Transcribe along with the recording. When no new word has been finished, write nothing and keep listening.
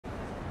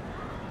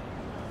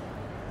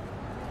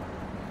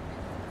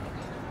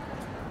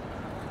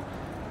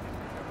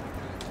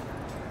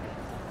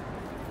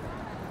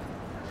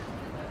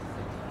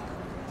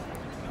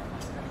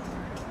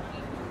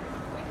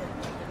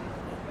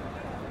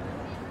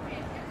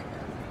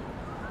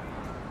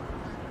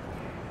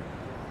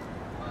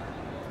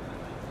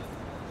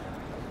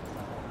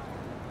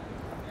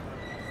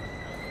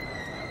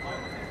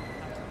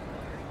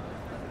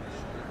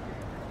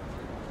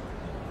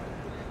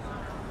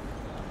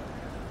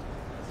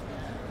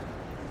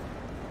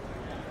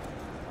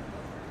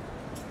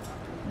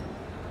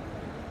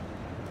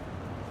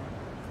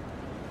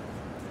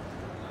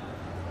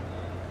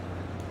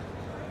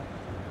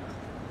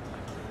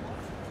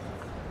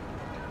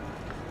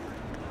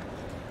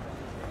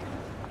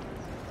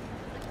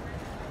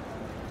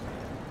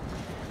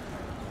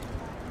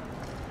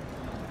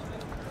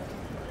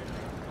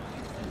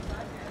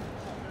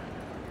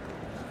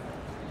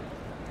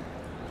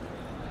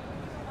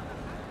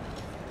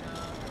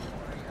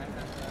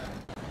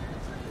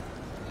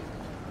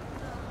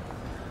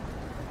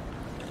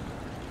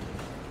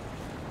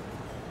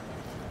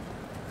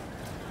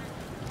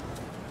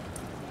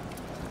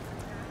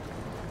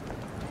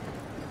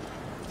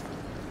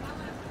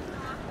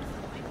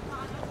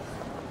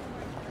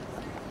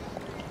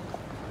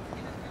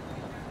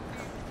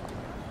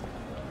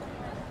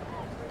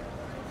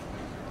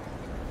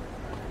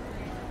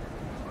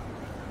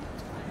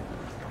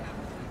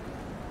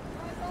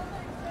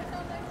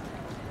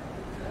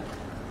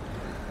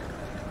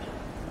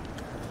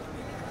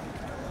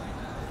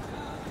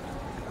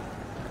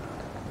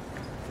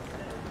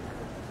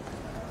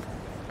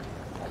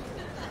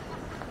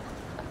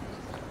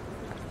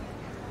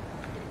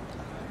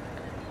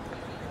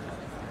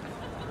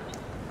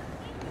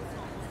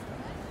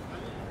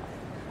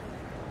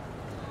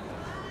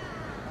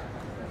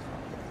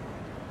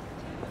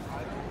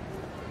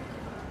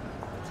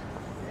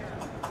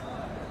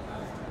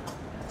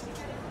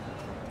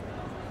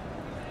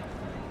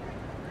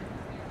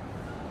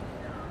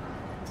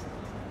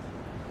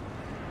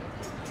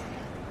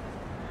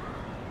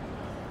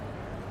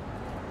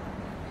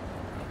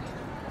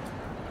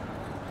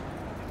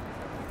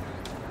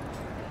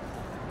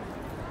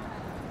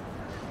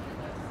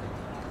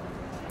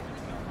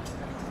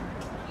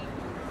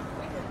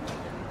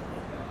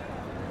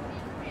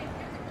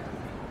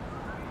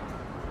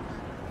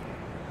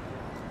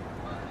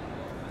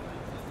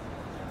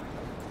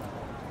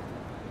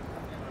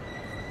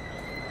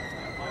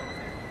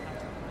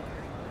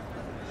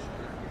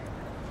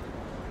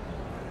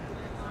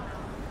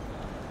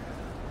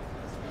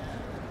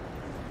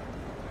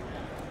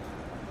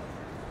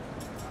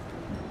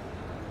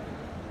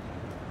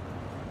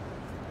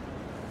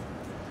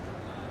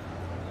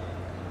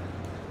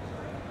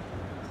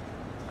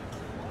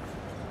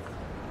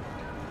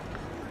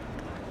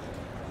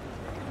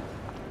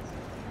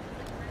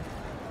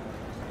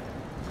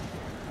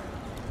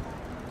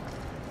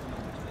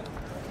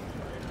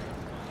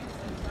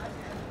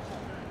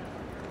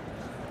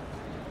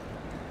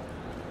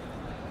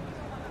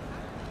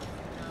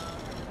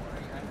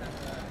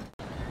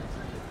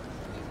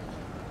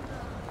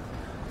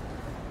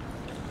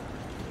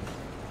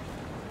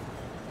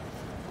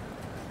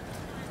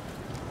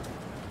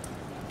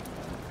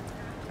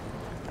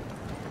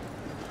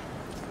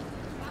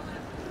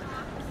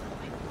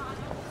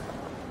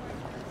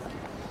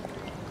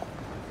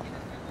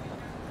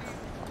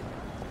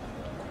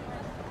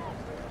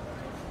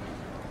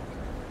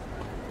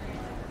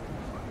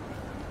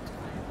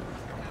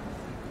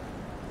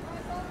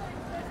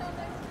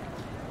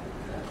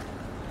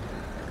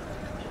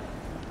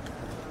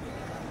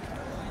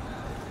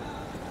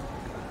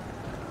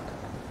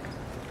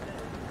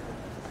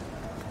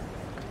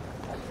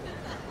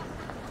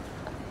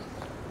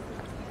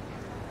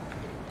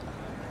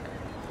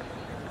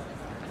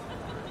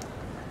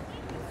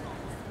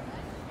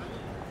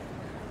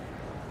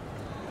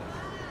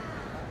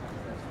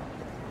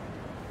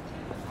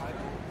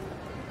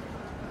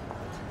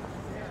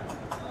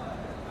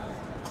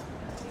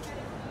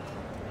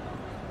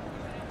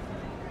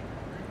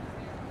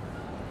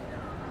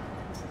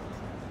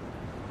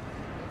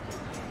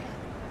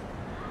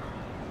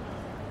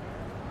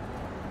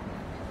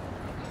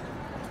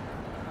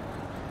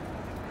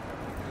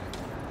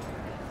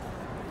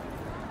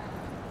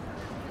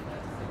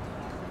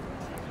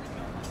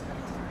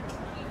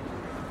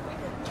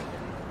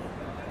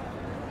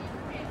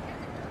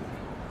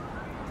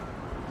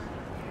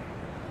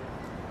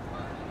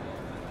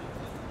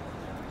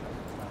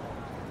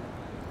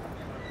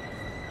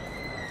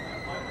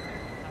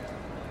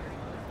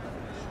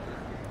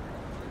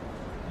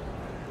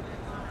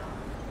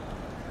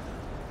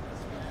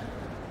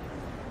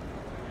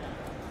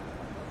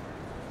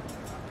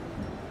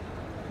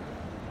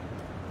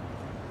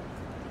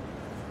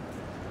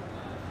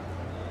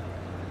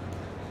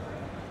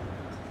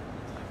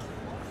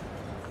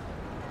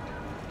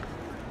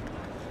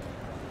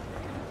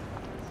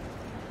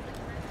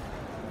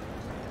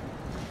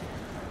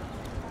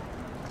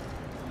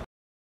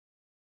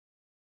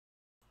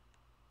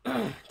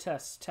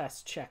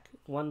Test, check.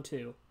 1,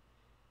 2.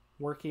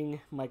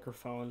 Working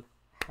microphone.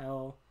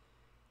 Hell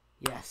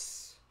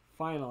yes.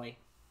 Finally.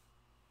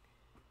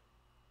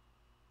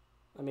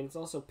 I mean, it's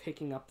also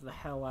picking up the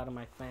hell out of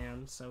my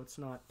fan, so it's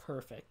not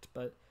perfect,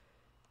 but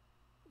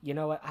you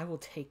know what? I will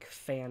take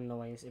fan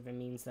noise if it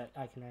means that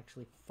I can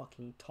actually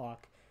fucking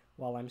talk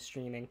while I'm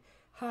streaming.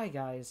 Hi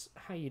guys,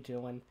 how you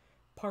doing?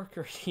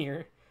 Parker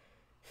here,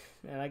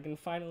 and I can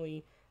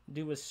finally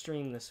do a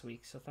stream this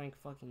week, so thank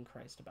fucking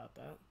Christ about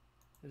that.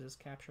 Is this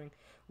capturing?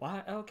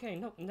 Why? Okay,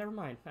 no, never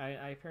mind.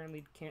 I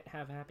apparently can't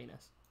have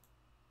happiness.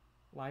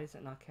 Why is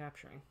it not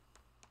capturing?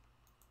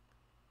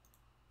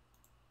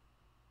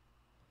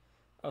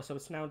 Oh, so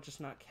it's now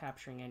just not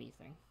capturing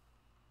anything.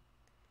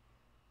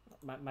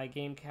 My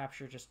game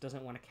capture just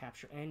doesn't want to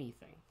capture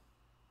anything.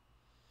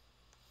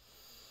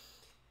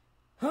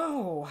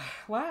 Oh,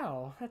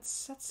 wow. That's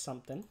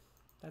something.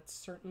 That's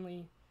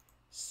certainly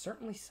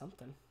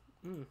something.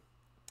 Man,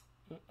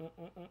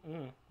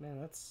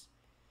 that's...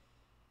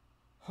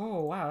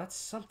 Oh, wow, that's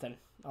something.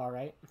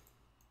 Alright.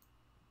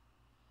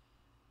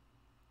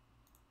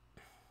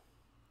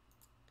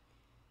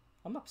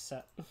 I'm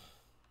upset,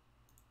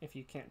 if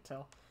you can't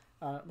tell.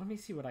 Let me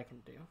see what I can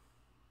do.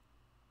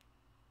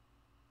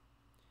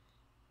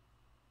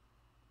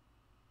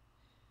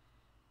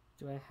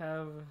 Do I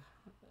have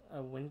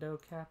a window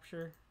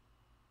capture?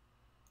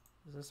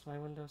 Is this my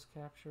Windows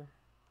capture?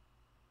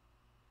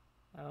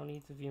 I don't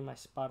need to view my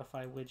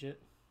Spotify widget.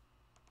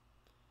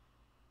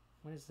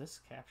 What is this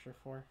capture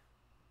for?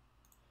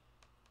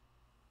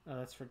 Oh,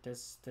 that's for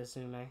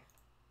Desume.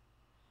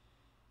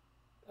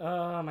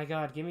 Oh my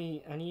god, give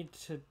me... I need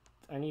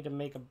to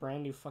make a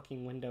brand new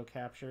fucking window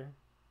capture.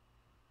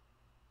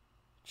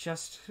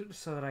 Just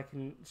so that I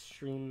can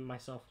stream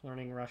myself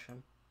learning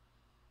Russian.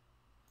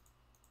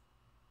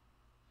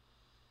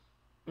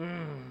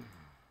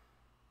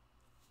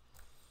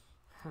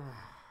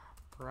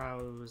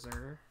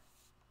 Browser.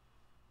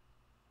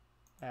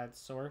 Add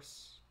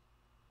source.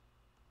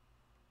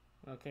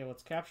 Okay, well,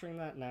 it's capturing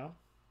that now.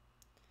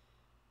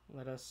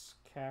 Let us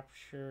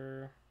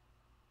capture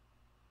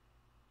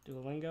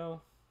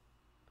Duolingo.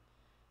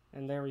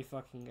 And there we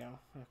fucking go.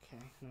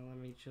 Okay, now let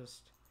me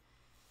just...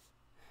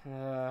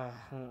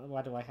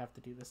 why do I have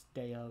to do this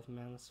day of,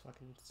 man? That's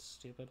fucking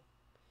stupid.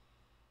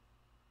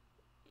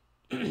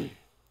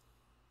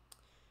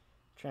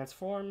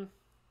 Transform,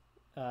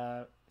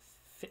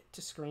 fit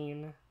to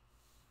screen,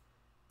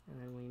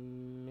 and then we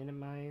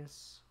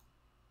minimize,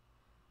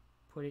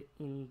 put it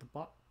in the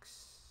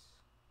box,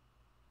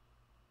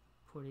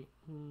 and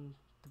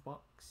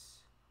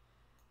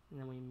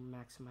then we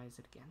maximize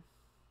it again.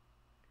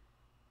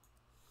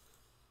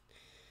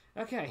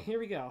 Okay, here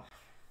we go.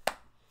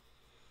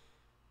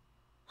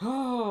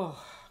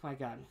 Oh my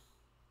god.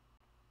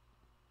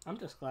 I'm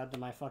just glad that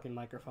my fucking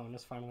microphone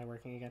is finally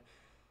working again.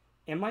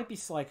 It might be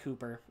Sly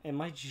Cooper. It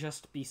might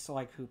just be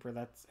Sly Cooper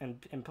that's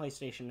and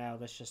PlayStation Now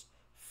that's just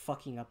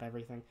fucking up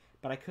everything.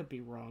 But I could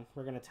be wrong.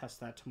 We're gonna test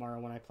that tomorrow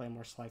when I play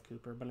more Sly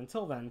Cooper. But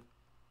until then.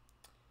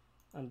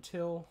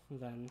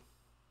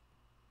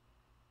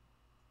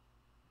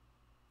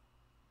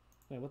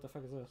 Wait, what the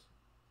fuck is this?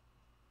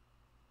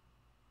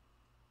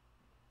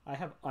 I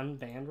have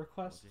unbanned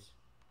requests? Okay.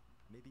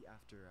 Maybe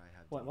after I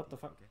have... What the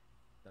fuck? Okay.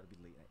 That'll be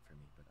late night for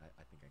me, but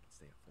I think I can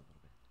stay up for a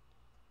little bit.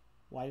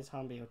 Why is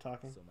Hambio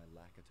talking? So my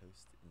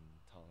lactose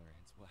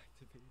intolerance will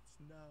activate.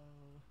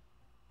 No.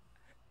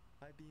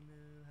 Hi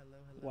Bimu, hello.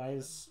 Why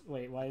is...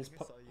 Wait, why is...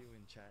 I saw you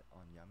in chat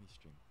on Yami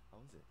stream. How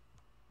was it?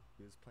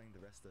 He was playing the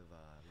rest of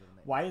Little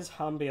Night. Why is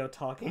Hambio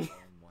talking?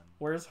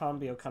 Where is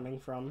Hambio coming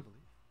from?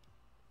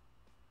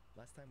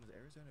 Last time was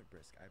Arizona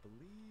Brisk. I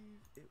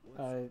believe it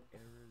was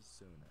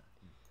Arizona.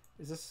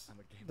 Is this...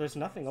 There's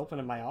nothing open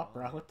in my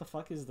Opera. What the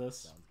fuck is this?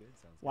 Sounds good.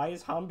 Why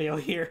is Hambio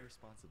here?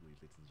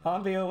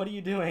 Hambio, what are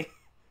you doing?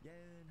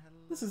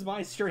 This is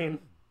my stream.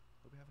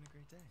 Hope you're having a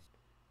great day.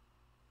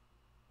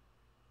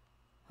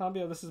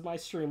 Hambio, this is my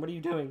stream. What are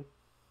you doing?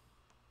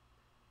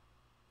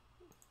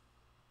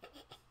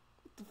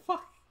 What the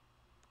fuck?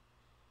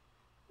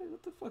 Wait,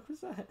 what the fuck was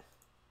that?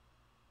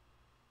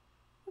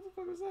 What the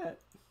fuck was that?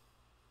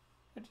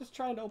 I'm just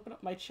trying to open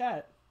up my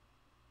chat.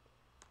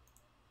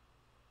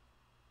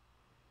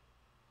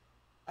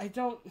 I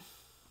don't...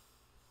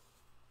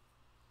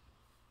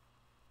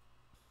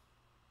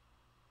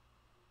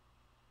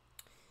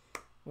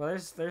 Well,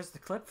 there's the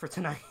clip for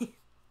tonight.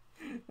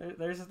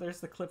 there's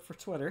the clip for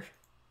Twitter.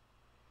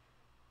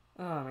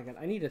 Oh my god,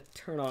 I need to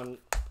turn on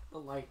the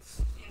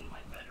lights in my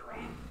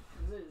bedroom.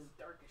 It is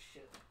dark as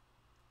shit.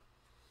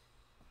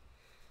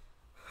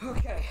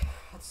 Okay,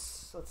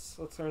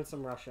 let's learn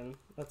some Russian.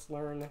 Let's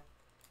learn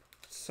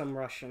some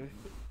Russian.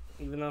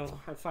 Even though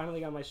I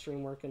finally got my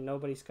stream working,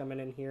 nobody's coming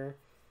in here.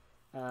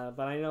 But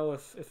I know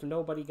if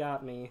nobody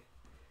got me,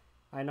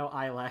 I know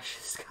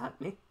Eyelashes got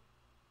me.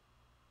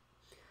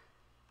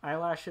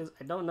 Eyelashes,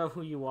 I don't know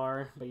who you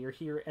are, but you're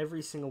here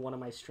every single one of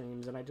my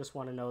streams, and I just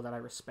want to know that I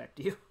respect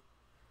you.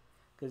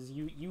 Because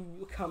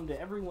you come to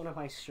every one of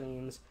my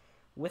streams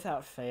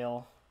without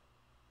fail.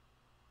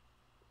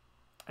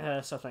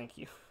 So thank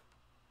you.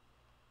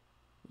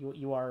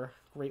 You are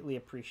greatly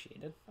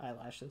appreciated,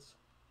 eyelashes.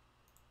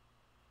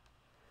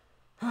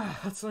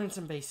 Let's learn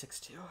some basics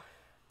too.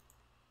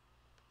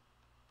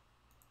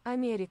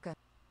 Америка.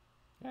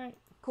 Alright.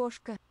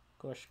 Кошка.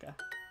 Koshka.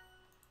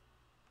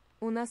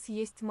 У нас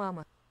есть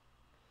мама.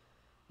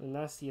 У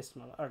нас есть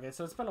mama. Okay,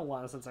 so it's been a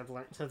while since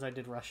I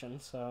did Russian,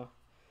 so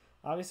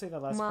obviously the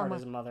last Mama.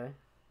 part is mother.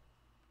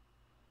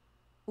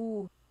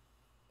 У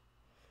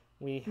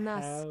We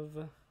Нас.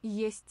 have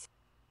есть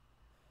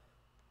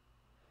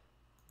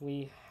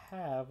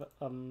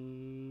a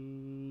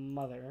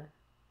mother.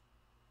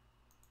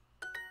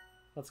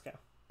 Let's go.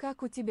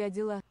 Как у тебя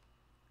дела?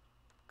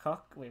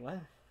 Cock. Wait,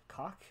 what?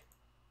 Cock?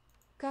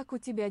 Как у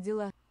тебя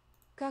дела?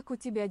 Как у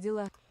тебя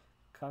дела?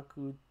 Как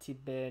у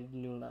тебя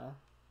дела?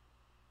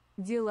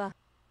 Дела.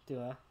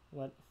 Dua.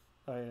 What?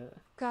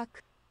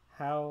 Как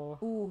How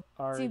у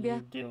are тебя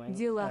you doing?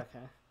 дела?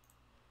 Okay.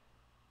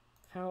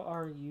 How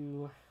are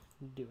you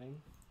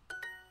doing?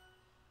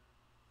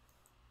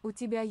 У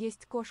тебя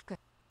есть кошка.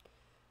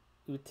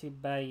 У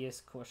тебя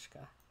есть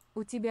кошка.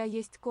 У тебя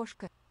есть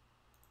кошка.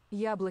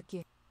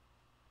 Яблоки.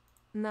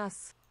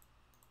 Нас.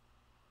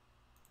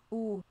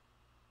 У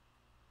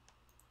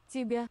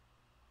тебя.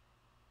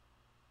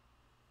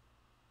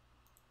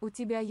 У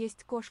тебя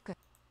есть кошка.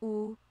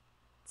 У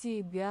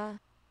тебя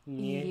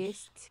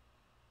есть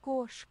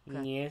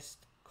кошка.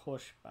 Есть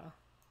кошка.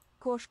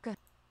 Кошка.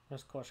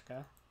 There's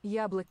кошка.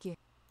 Яблоки.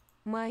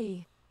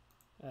 Мои.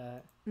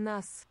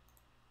 Нас.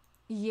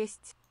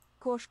 Есть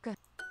кошка.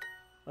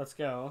 Let's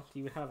go. Do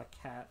you have a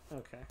cat?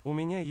 Okay. У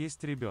меня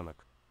есть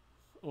ребенок.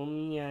 У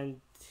меня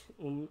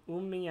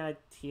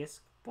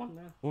есть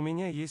пона. У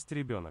меня есть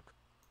ребенок.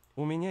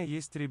 У меня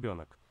есть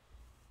ребенок.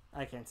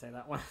 I can't say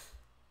that one.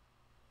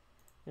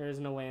 There is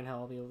no way in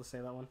hell I'll be able to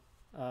say that one.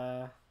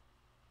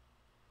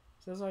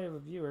 Says I have a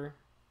viewer,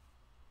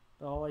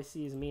 but all I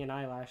see is me and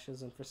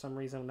eyelashes, and for some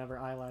reason whenever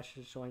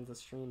eyelashes joins the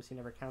streams, he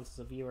never counts as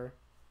a viewer.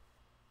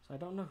 So I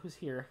don't know who's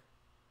here.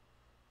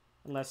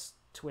 Unless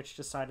Twitch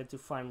decided to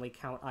finally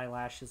count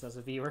eyelashes as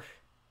a viewer.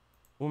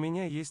 У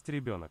меня есть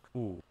ребенок.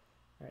 У.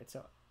 Alright,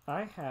 so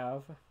I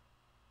have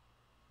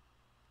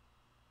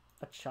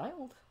a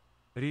child?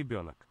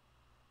 Ребенок.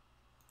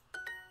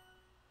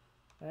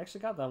 I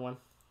actually got that one.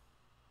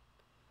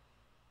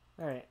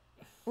 Alright.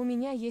 У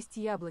меня есть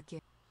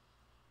яблоки.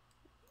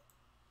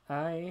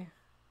 I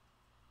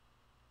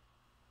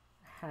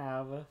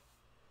have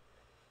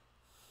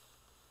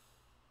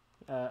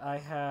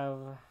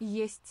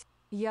Есть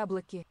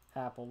яблоки.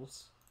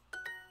 apples.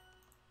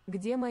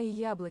 Где мои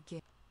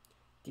яблоки?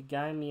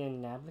 Дай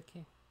мне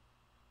яблоки.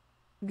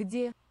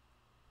 Где?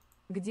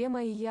 Где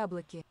мои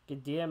яблоки?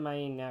 Где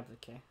мои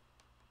яблоки?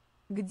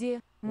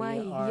 Где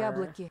мои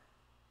яблоки?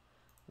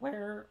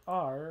 Where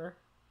are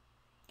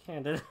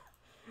Canada?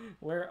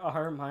 Where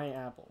are my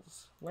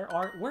apples? Where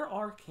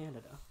are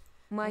Canada?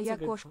 Моя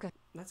кошка.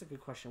 That's a good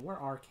question. Where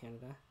are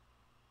Canada?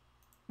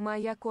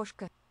 Моя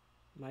кошка.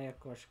 Моя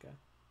кошка.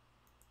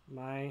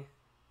 My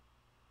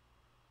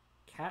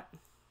cat?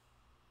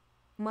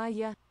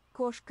 Моя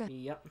кошка.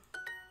 Yep.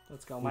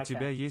 Let's go. У My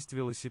тебя cat. есть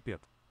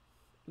велосипед.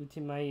 У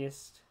тебя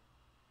есть.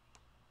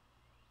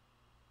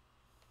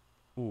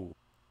 У.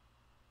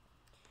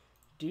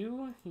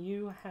 Do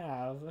you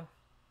have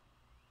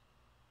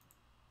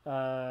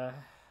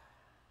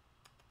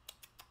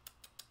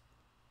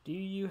do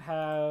you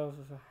have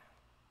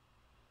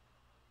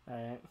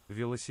alright,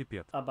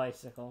 Велосипед. a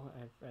bicycle?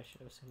 I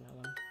should have seen that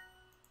one.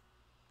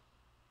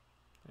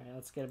 Alright,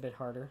 let's get a bit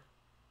harder.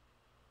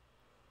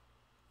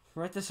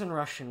 Write this in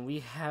Russian.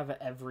 We have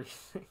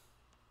everything.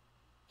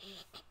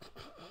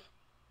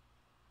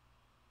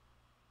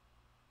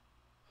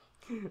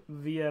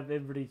 We have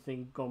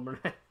everything,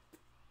 comrade.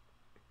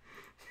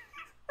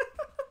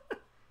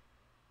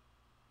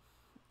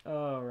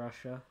 Oh,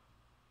 Russia.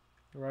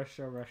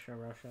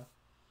 Russia.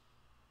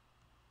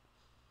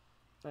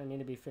 I mean,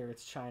 to be fair,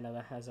 it's China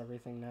that has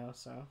everything now,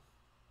 so.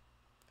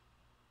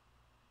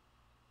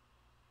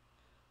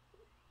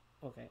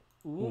 Okay.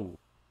 У.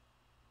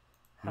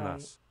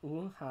 Нас.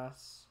 У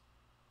has.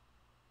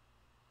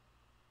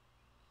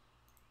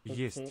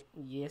 Есть.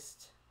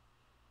 Есть.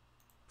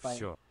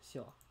 Все.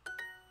 Все.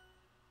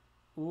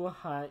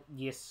 Уха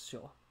есть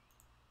все.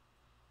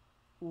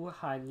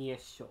 Уха не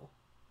все.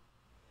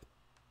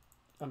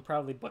 I'm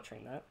probably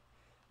butchering that.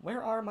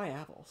 Where are my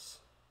apples?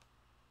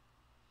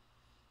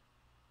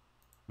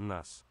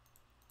 Нас.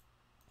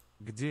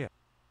 Где?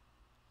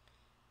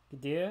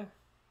 Где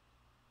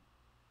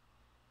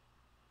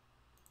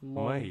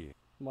Мои.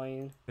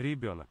 мои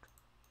Ребенок.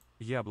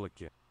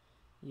 Яблоки.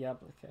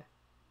 яблоки?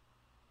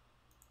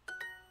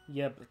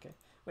 Яблоки.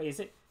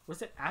 Wait,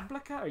 was it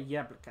яблоко or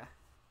яблоко?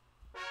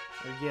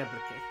 Or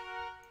яблоки?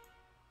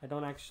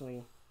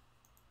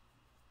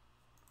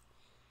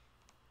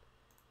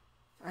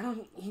 I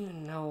don't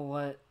even know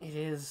what it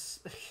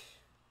is.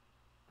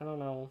 I don't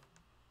know.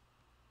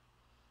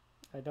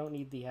 I don't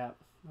need the app.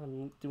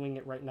 I'm doing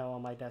it right now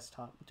on my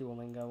desktop,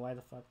 Duolingo. Why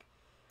the fuck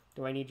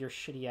do I need your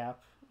shitty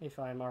app if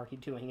I'm already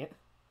doing it?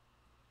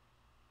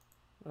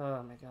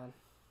 Oh my god.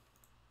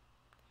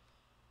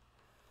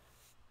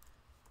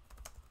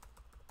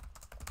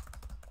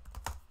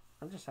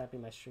 I'm just happy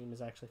my stream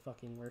is actually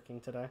fucking working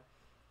today.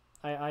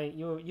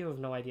 You have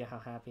no idea how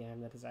happy I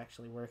am that it's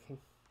actually working.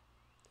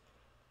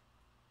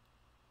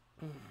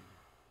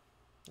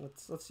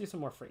 Let's do some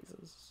more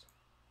phrases.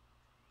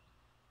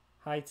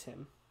 Hi,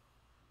 Tim.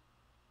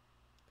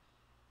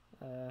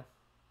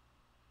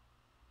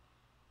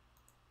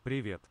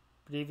 Привет,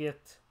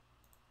 Привет.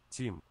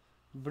 Тим.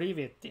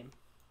 Привет, Tim.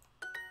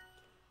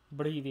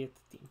 Привет,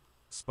 Tim.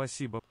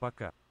 Спасибо,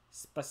 пока.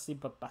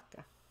 Спасибо,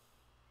 пока.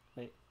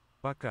 Wait,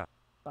 Пока.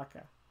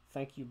 пока.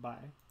 Thank you,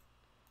 bye.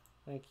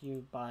 Thank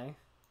you, bye.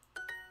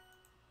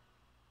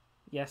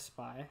 Yes,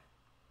 bye.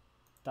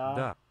 Da.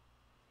 Да,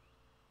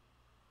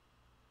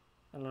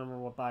 I don't remember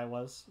what bye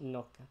was.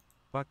 Noka.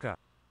 пока.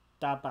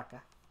 Da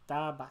baka.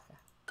 Da baka.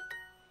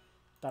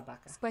 Da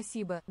baka.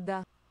 Спасибо,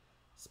 да.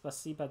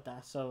 Spasiba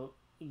da. So,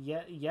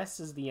 yes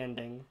is the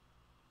ending.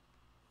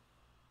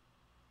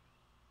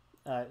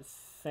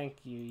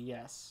 Thank you,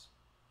 yes.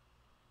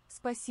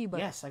 Спасибо.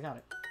 Yes, I got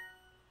it.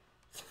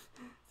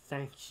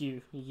 Thank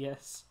you,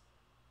 yes.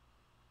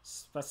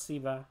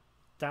 Spasiba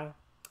da.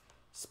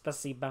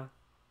 Spasiba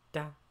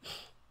da.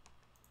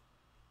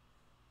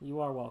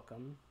 You are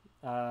welcome.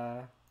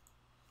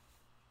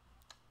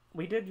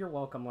 We did you're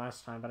welcome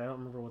last time, but I don't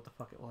remember what the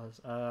fuck it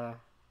was.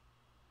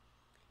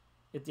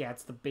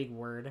 It's the big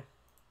word.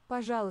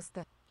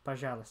 Пожалуйста.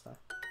 Пожалуйста.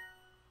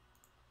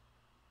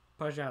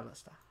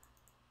 Пожалуйста.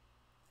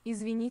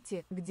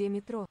 Извините, где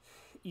метро?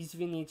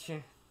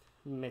 Извините,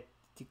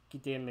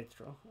 где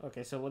metro.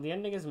 Okay, so the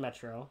ending is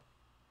metro,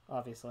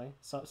 obviously.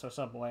 So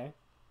subway.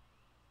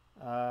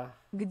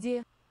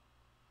 Где?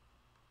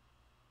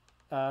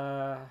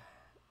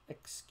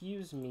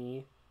 Excuse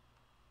me.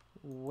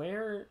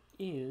 Where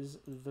is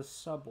the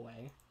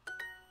subway?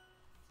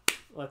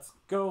 Let's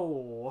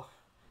go.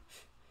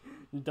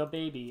 The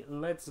baby.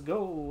 Let's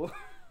go.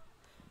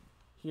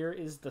 Here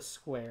is the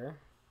square.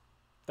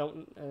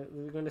 Don't.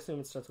 We're going to assume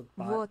it starts with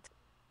bot. Вот.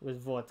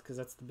 With vot, because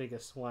that's the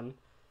biggest one.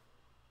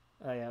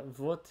 Yeah.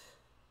 Vot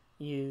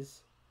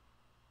is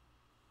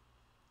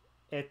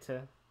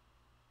это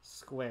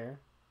square.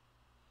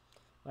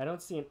 I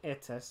don't see an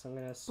это, so I'm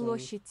going to assume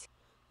Площадь.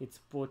 it's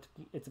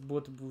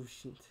bot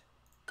bullshit.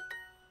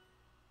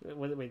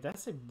 Wait, did I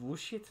say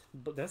bullshit?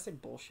 Did I say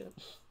bullshit?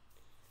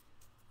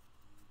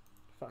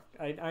 Fuck,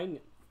 I'm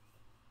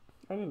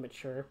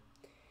immature.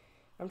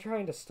 I'm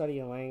trying to study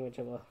a language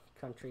of a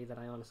country that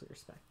I honestly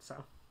respect,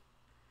 so.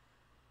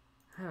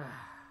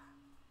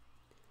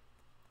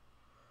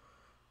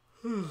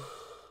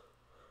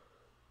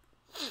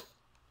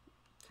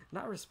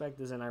 Not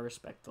respect as in I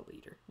respect the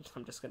leader.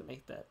 I'm just gonna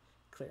make that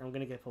clear. I'm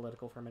gonna get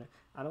political for a minute.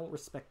 I don't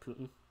respect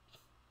Putin.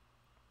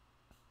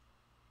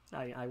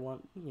 I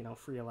want,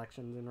 free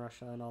elections in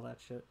Russia and all that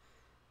shit.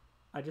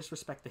 I just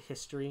respect the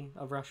history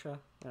of Russia,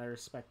 and I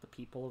respect the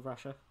people of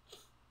Russia.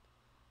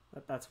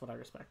 That's what I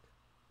respect.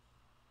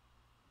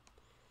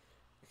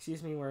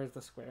 Excuse me, where is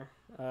the square?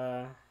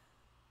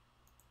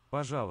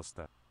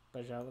 Пожалуйста.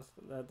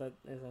 Пожалуйста. That's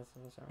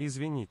sorry.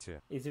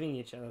 Извините.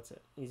 Извините, that's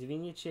it.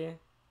 Извините.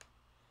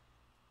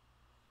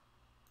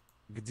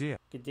 Где?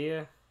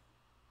 Где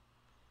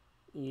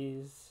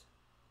is...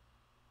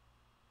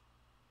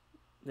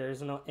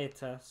 There's no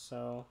это,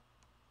 so...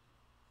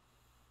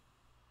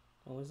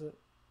 What was it?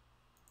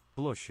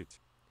 Площадь.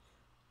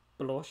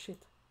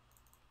 Площадь?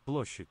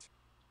 Площадь.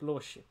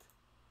 Площадь.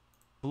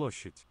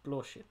 Площадь.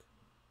 Площадь.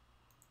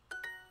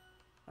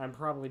 I'm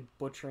probably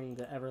butchering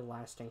the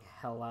everlasting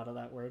hell out of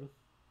that word.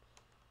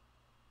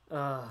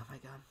 Oh my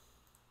god.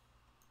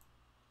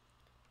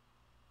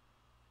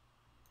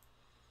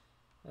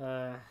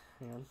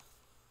 Hang on.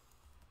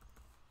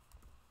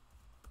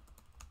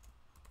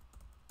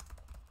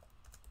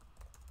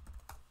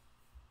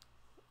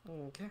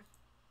 Okay.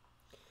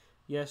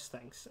 Yes,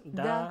 thanks.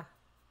 Да.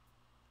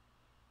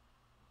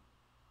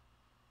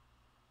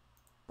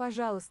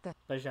 Пожалуйста.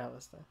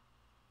 Пожалуйста.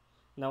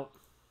 No.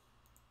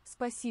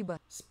 Спасибо.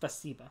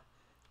 Спасибо.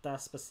 Да,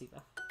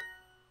 спасибо.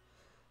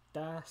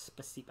 Да,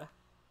 спасибо.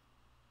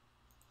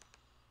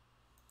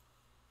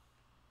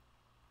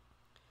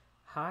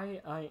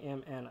 Hi, I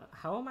am Anna.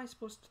 How am I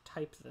supposed to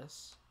type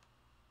this?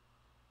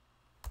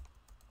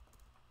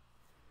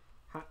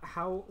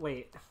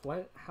 Wait,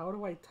 what? How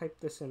do I type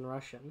this in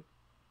Russian?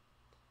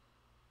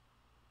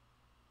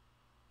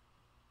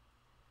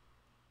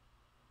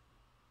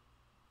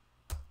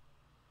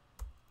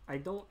 I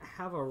don't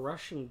have a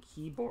Russian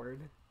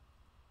keyboard.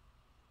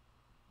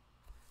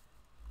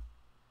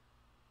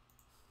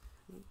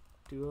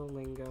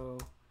 Duolingo,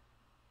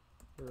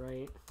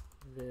 write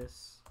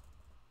this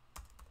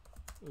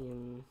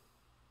in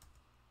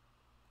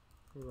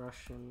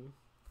Russian,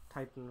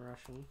 type in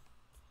Russian.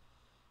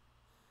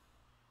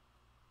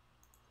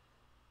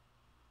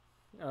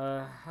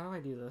 How do I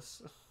do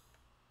this?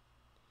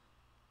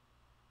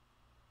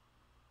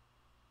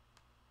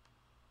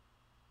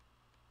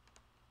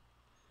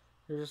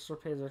 Your register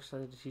page are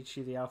excited to teach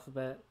you the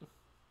alphabet.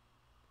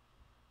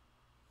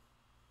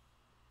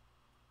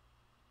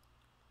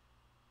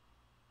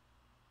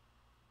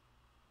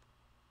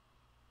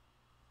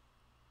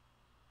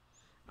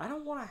 I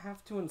don't want to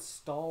have to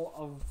install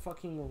a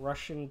fucking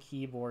Russian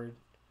keyboard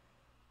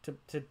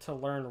to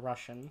learn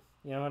Russian.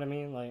 You know what I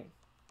mean? Like,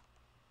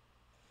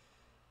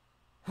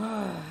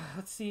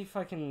 let's see if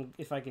I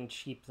can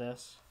cheap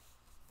this.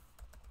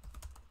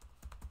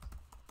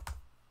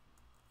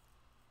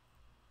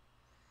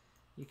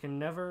 You can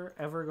never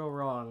ever go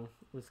wrong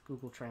with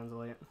Google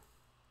Translate.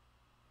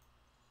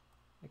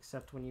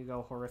 Except when you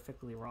go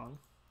horrifically wrong.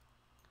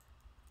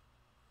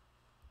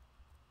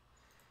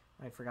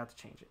 I forgot to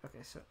change it.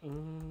 Okay, so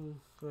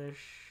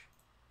English,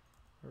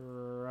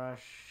 Russian.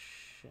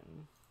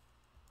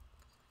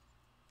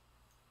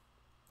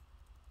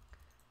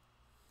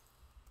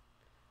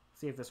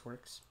 See if this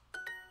works.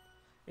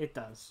 It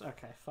does.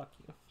 Okay, fuck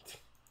you.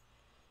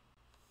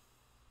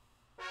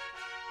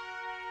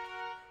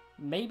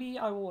 Maybe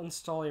I will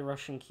install a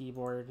Russian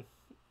keyboard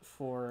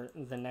for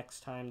the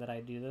next time that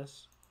I do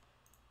this.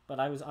 But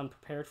I was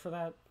unprepared for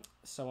that,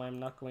 so I'm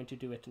not going to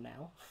do it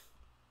now.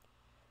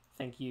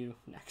 Thank you.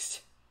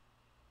 Next.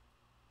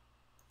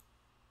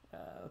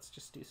 Let's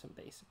just do some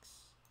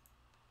basics.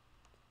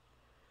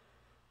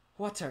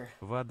 Water.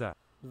 Вода.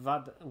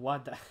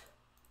 Wada.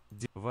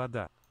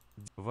 Вода.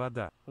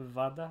 Вода.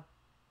 Vada?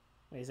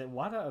 Wait, is it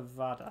wada or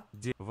vada?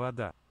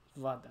 Вода.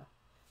 Vada.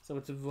 So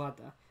it's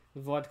vada.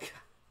 Vodka.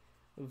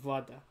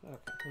 Vada.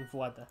 Okay.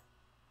 Voda.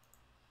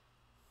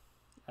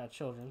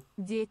 Children.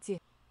 Дети.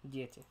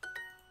 Дети.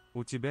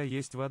 У тебя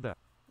есть вода.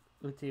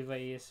 У тебя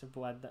есть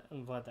вода.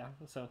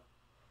 So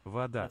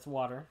Вода. that's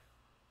water.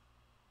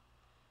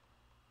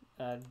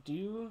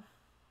 Do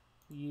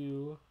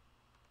you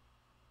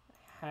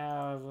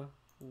have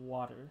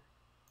water?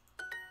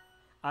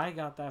 I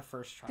got that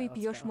first try. Ты Let's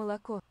пьешь go.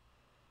 молоко.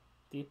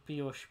 Ты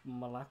пьешь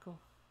молоко?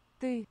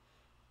 Ты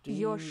Do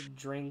you пьешь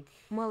drink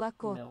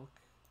молоко. milk?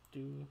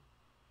 Do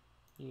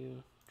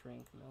you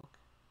drink milk?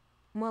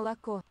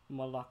 Молоко.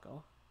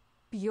 Молоко.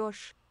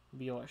 Пьешь.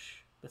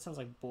 Бьешь. That sounds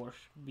like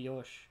борщ.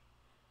 Бьешь.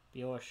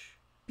 Бьешь.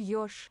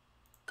 Пьешь.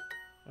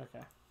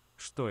 Okay.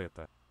 Что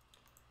это?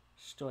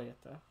 Что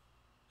это?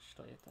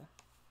 Что это?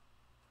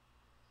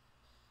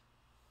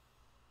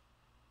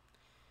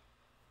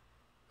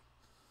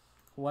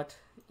 What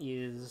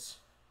is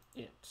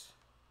it?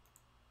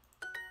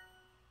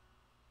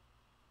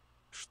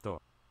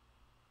 Что?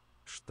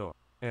 Что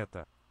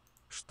это?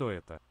 Что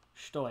это?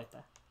 Что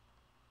это?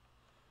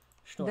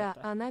 Что Да,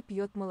 это? она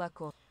пьет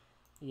молоко.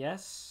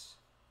 Yes.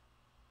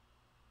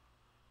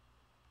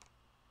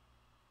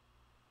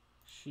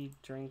 She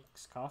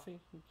drinks coffee?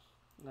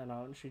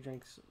 No, she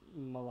drinks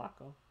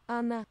молоко.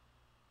 Она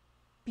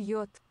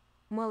пьет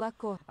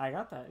молоко. I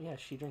got that. Yeah,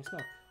 she drinks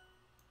milk.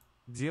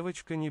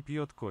 Девочка не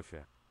пьет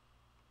кофе.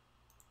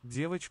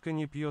 Девочка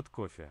не пьет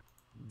кофе.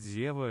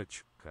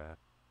 Девочка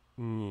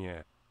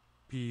не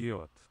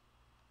пьет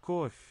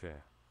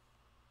кофе.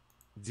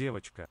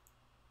 Девочка.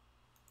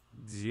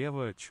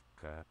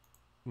 Девочка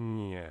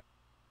не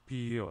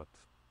пьет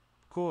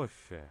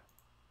кофе.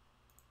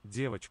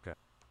 Девочка.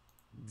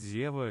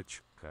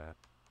 Девочка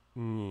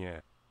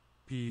не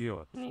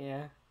пьет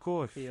Не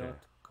кофе. пьет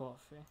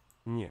кофе.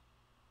 Не.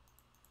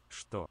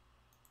 Что?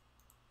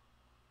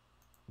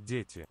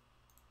 Дети.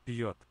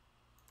 Пьет.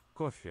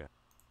 Кофе.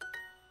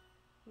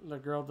 The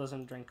girl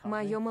doesn't drink coffee.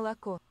 Мое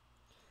молоко.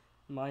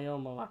 Мое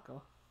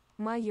молоко.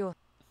 Мое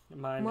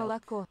My milk.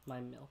 молоко.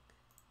 My milk.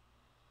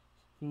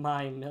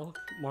 My milk?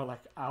 More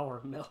like our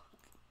milk.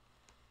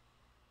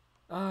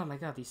 Oh my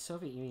god, these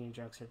Soviet Union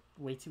jokes are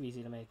way too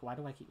easy to make. Why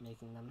do I keep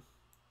making them?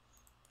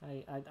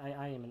 I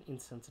am an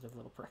insensitive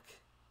little prick.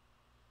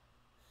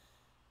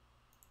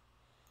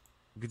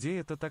 Где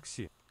это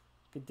такси?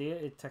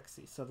 Где it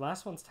taxi? So the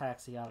last one's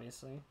taxi,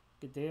 obviously.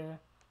 Где,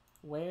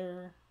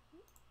 where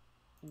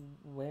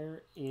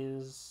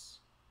is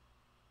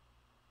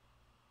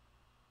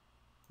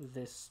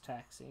this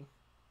taxi?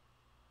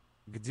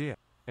 Где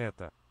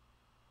это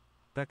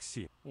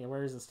такси? Yeah,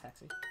 where is this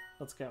taxi?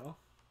 Let's go.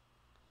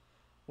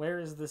 Where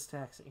is this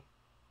taxi?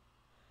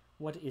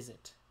 What is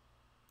it?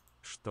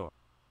 Что?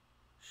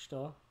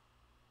 Что?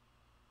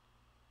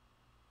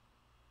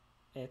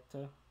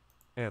 Это?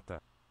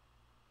 Это.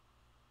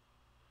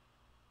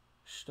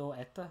 Что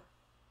это?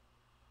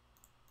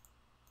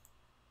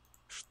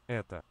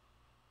 Это.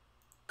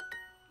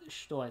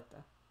 Что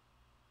это?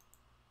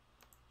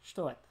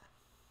 Что это?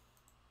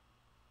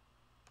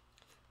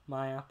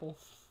 My apple.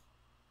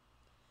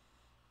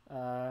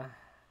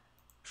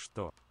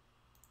 Что?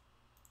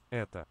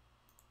 Это.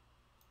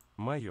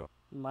 Мое.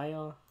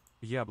 Мое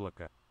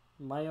Яблоко.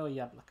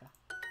 яблоко.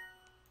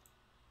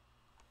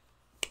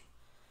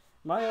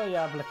 Мое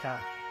яблоко.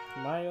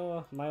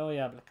 Мое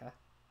яблоко.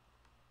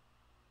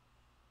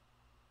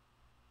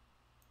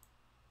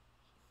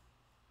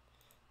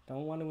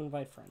 Don't want to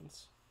invite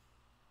friends.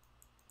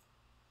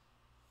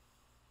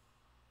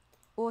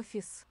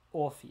 Офис.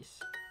 Office.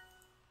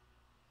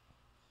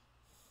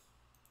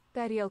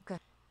 Тарелка.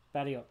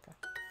 Тарелка.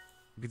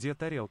 Где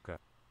тарелка?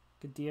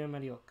 Где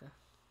тарелка?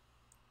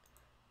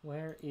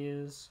 Where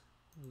is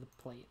the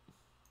plate?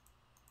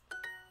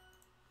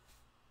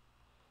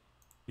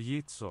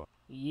 Яйцо.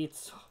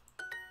 Яйцо.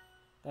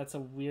 That's a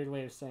weird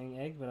way of saying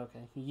egg, but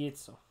okay.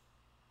 Яйцо.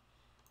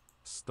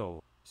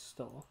 Стол.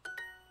 Stole.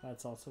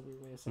 That's also a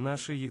weird way of saying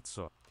Наше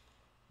яйцо.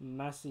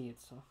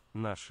 Masito.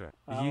 Наше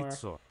Our-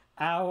 яйцо.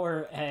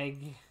 Our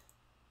egg.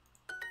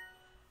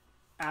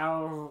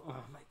 Our.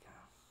 Oh my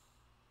god.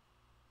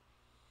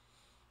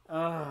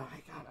 Oh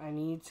my god. I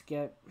need to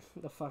get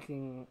the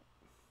fucking.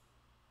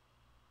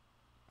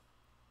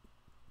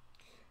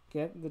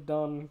 Get the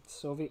dumb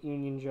Soviet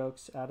Union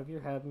jokes out of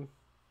your head.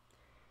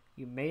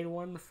 You made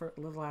one for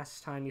the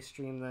last time you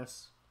streamed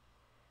this.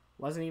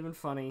 Wasn't even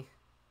funny.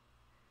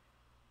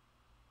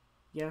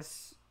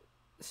 Yes,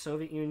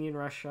 Soviet Union,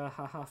 Russia,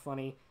 haha,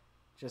 funny.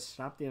 Just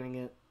stop doing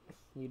it,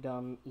 you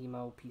dumb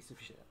emo piece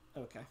of shit.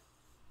 Okay.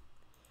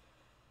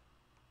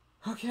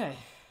 Okay.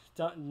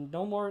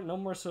 No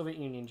more Soviet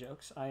Union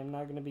jokes. I am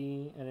not gonna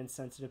be an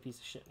insensitive piece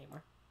of shit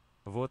anymore.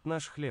 Вот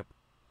наш хлеб.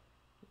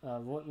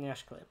 Вот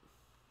наш хлеб.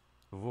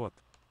 Вот.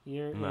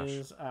 Here Наш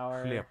is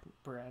our хлеб.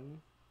 bread.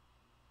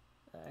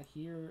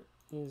 Here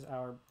is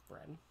our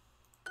bread.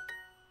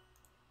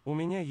 У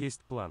меня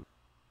есть план.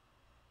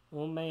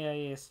 У меня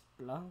есть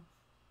план.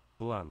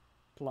 План.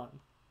 Plan.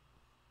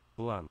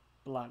 План.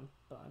 Plan.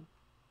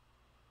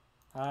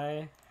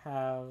 I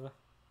have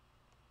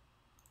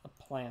a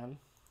plan.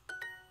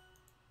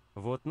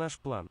 Вот наш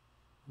план.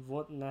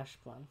 Вот наш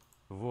план.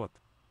 Вот.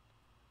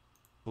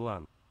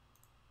 План.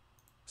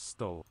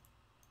 Стол.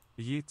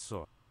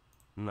 Яйцо.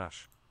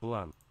 Наш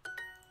план.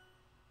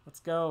 Let's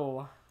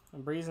go.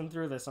 I'm breezing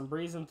through this. I'm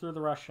breezing through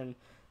the Russian.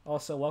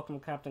 Also, welcome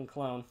Captain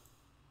Clone.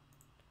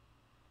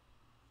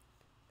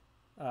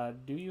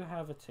 Do you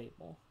have a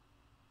table?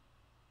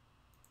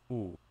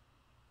 У.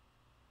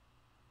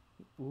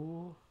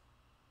 Ooh.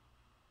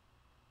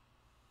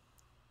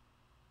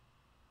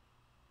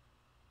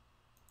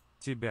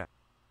 Тебя.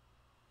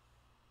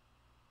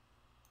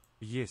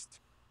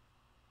 Есть.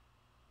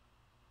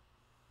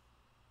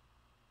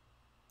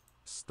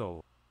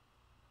 Стол.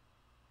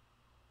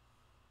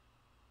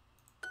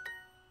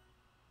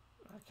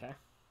 Okay.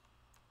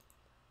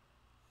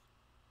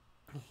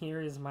 Here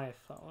is my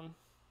phone.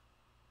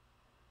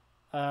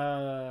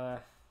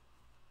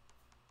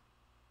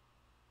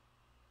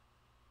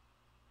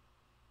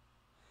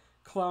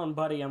 Clone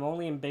buddy, I'm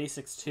only in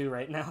basics 2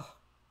 right now.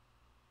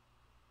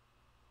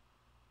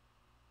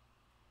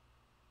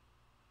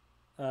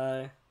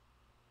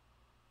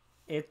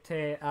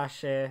 Ete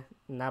ashe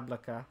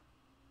nablaka.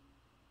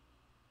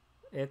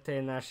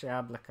 Ete nashe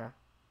ablaka.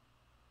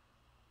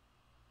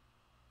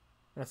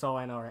 That's all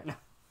I know right now.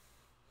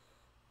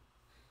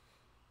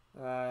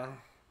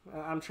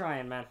 I'm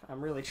trying, man.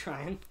 I'm really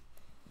trying.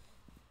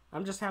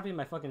 I'm just happy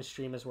my fucking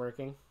stream is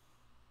working.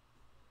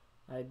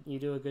 You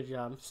do a good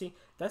job. See,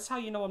 that's how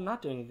you know I'm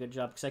not doing a good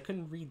job, because I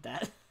couldn't read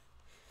that.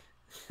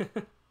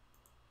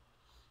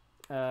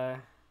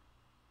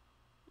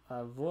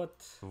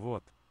 Вот.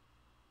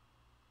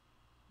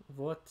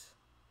 Вот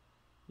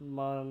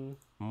man.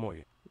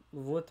 Мой.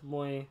 Вот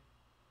мой.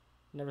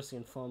 Never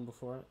seen phone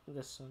before.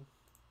 This one.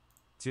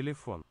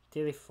 Телефон.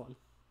 Телефон.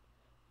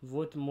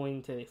 Вот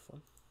мой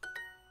телефон.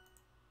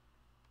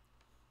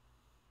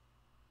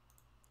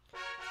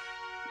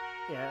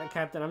 Yeah,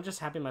 Captain, I'm just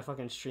happy my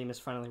fucking stream is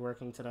finally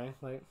working today.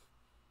 Like,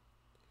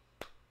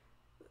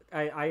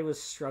 I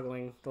was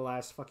struggling the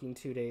last fucking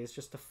 2 days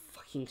just to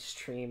fucking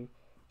stream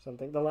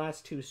something. The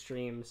last 2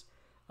 streams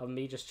of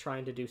me just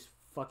trying to do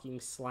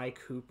fucking Sly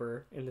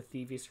Cooper in the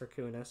Thieves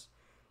Raccoonus.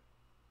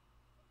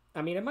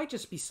 I mean, it might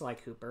just be Sly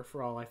Cooper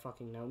for all I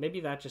fucking know.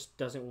 Maybe that just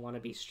doesn't want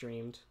to be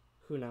streamed.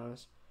 Who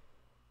knows?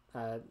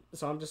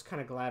 So I'm just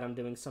kind of glad I'm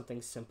doing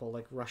something simple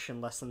like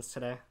Russian lessons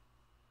today.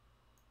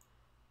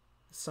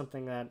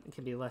 Something that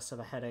can be less of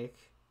a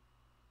headache.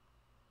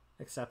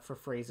 Except for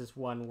phrases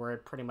 1 where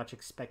it pretty much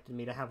expected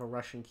me to have a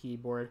Russian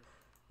keyboard,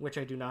 which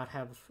I do not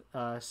have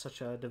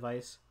such a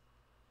device.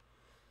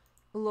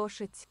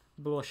 Лошадь.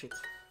 Bullshit.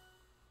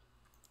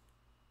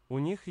 У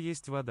них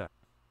есть вода.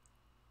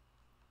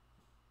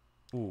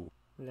 У.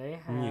 They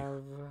Них.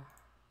 have...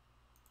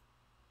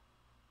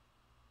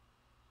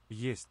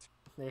 Есть.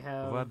 They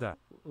have... Вода.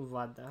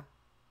 Вода.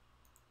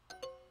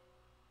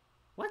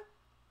 What?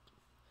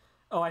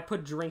 Oh, I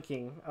put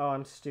drinking. Oh,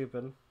 I'm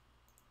stupid.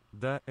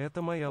 Да,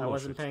 это моя I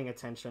wasn't лошадь. paying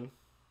attention.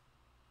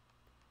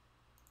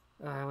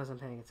 I wasn't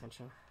paying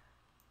attention.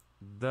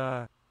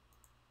 Да,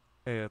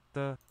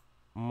 это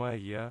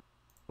моя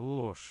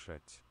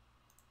лошадь.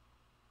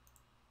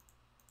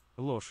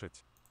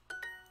 Лошадь.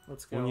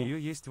 Let's У go.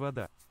 нее есть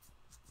вода.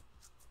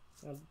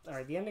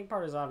 Alright, the ending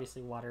part is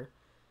obviously water.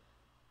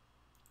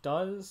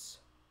 Does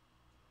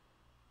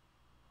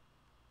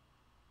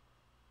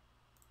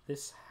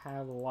this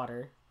have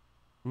water?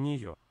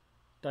 Нее.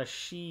 Does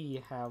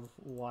she have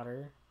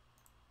water?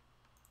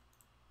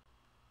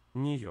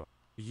 Нее.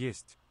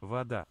 Есть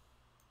вода.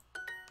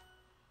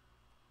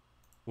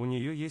 У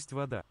нее есть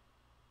вода.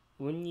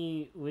 У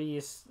него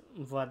есть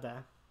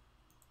вода.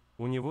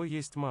 У него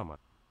есть мама.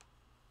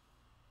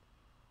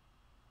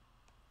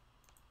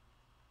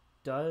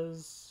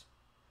 Does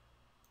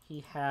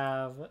he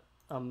have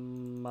a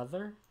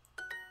mother?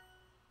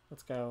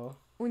 Let's go.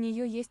 У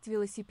нее есть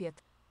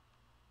велосипед.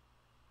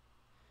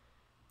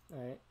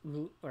 Alright.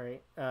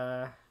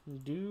 Alright.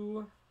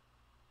 Do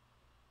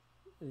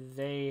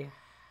they...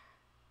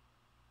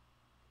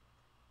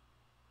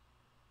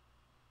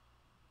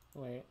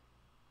 Wait.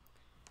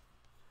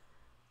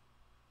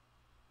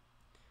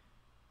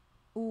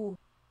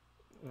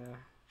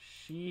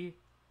 She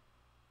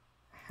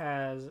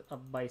has a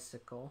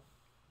bicycle.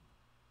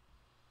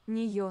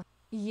 Нее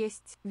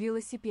есть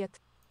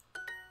велосипед.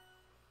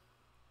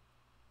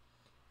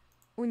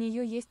 У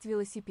нее есть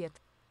велосипед.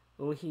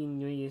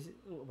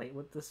 Wait,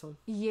 what this one?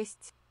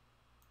 Есть.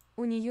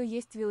 У нее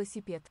есть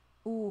велосипед.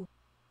 У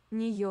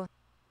нее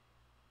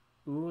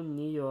У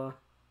нее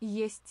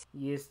есть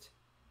есть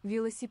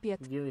велосипед.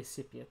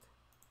 велосипед.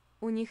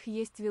 У них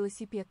есть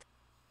велосипед.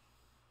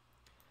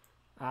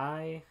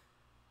 I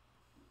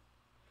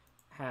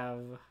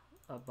have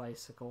a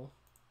bicycle.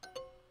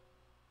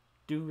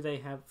 Do they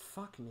have...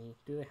 Fuck me.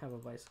 Do they have a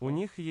bicycle? У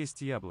них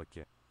есть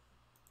яблоки.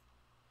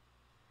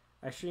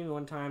 I streamed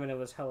one time and it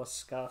was hella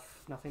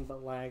scuff. Nothing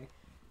but lag.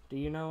 Do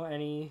you know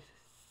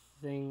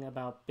anything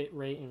about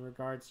bitrate in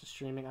regards to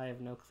streaming? I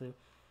have no clue.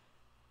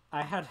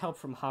 I had help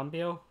from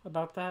Hambio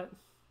about that.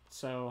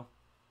 So,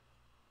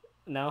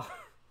 no.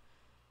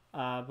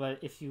 But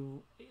if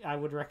you... I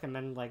would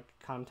recommend, like,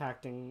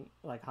 contacting,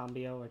 like,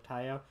 Hambio or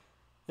Tayo.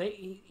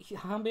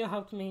 Hambio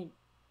helped me.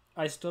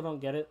 I still don't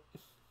get it.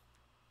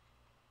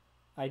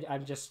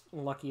 I'm just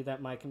lucky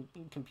that my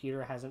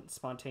computer hasn't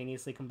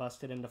spontaneously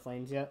combusted into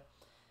flames yet.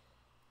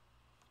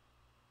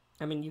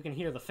 I mean, you can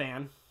hear the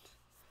fan.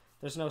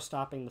 There's no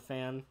stopping the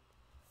fan.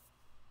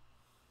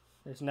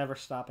 There's never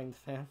stopping the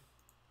fan.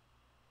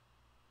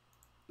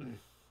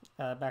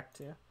 Back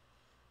to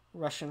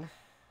Russian.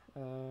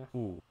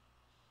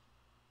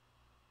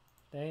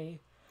 They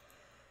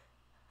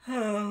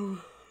have...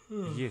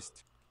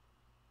 Есть.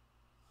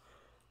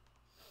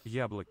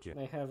 Яблоки.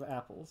 They have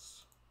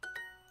apples.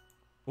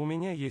 У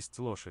меня есть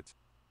лошадь.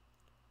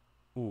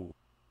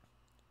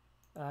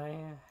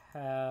 I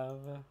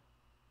have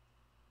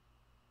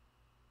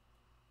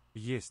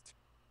Есть.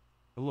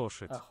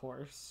 Лошадь. a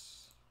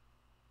horse.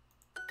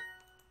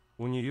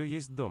 У нее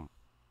есть дом.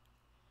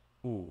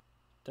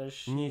 Does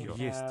she нее have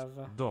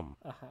есть дом.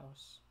 a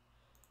house?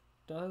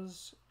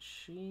 Does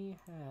she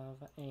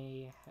have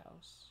a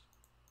house?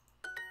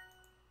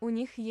 У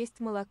них есть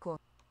молоко.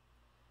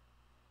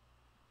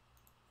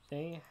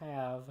 They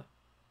have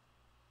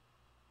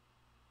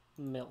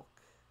milk.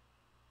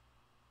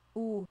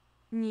 У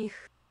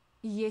них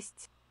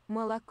есть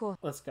молоко.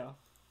 Let's go.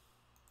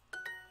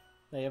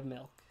 They have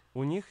milk.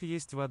 У них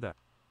есть вода.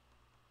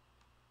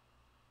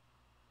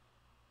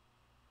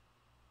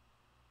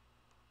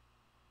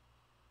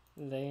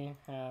 They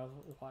have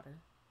water.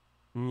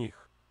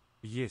 Них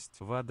есть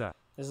вода.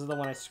 This is the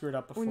one I screwed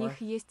up У before.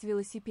 них есть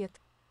велосипед.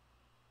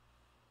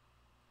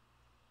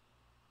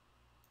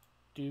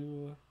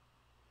 Do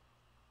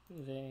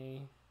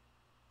they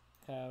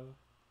have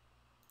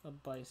a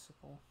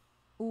bicycle?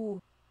 У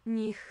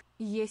них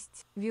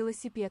есть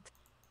велосипед.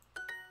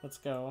 Let's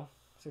go.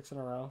 6 in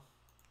a row.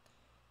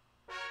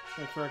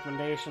 Next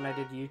recommendation, I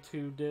did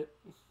YouTube it.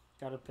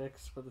 Got a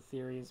picks, but the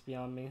theory is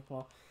beyond me.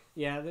 Well,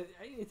 yeah,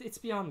 it's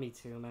beyond me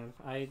too, man.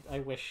 I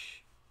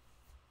wish...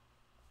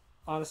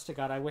 Honest to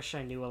God, I wish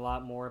I knew a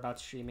lot more about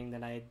streaming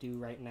than I do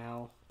right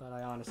now, but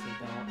I honestly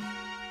don't.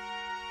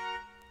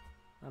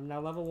 I'm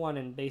now level 1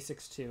 in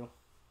Basics 2.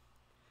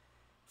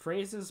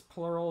 Phrases,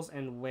 plurals,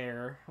 and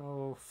where.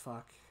 Oh,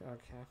 fuck.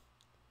 Okay.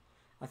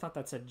 I thought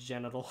that said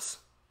genitals.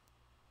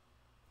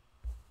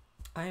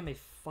 I am a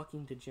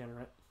fucking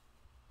degenerate.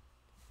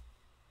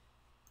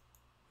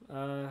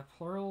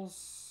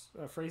 Plurals,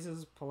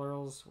 phrases,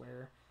 plurals,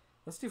 where.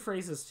 Let's do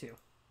phrases too.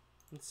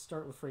 Let's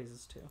start with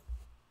phrases too.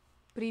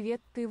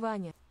 Привет, ты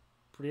Ваня.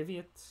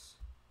 Привет.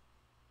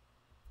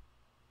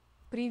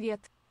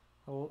 Привет.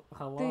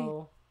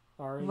 Hello.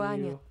 Are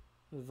Ваня. you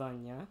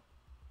Vanya?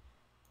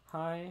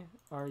 Hi,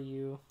 are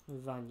you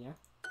Vanya?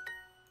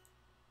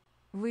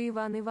 Вы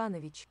Иван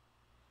Иванович.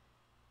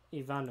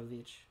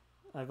 Ivanovich.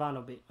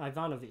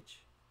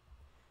 Ivanovich.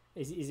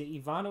 Is it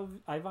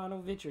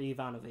Ivanovich or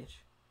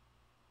Ivanovich?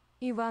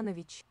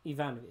 Иванович.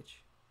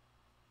 Ivanovich.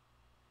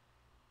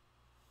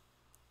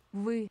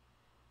 Вы.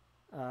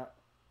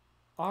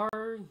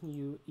 Are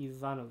you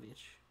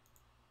Ivanovich?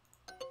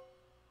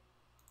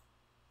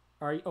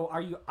 Are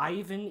you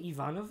Ivan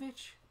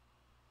Ivanovich?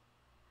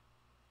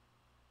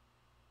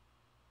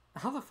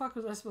 How the fuck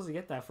was I supposed to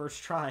get that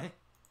first try?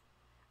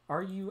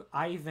 Are you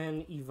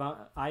Ivan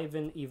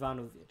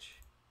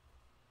Ivanovich?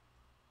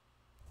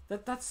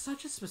 That's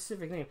such a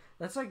specific name.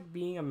 That's like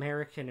being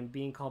American and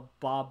being called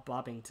Bob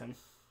Bobbington.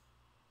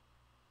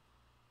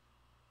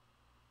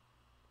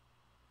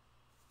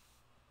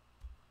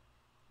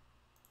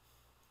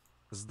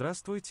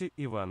 Здравствуйте,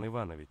 Иван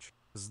Иванович.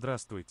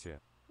 Здравствуйте.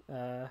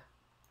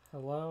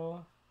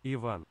 Hello,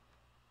 Иван.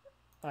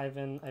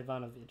 Ivan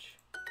Ivanovich.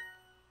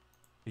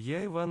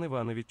 Я Иван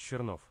Иванович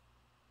Чернов.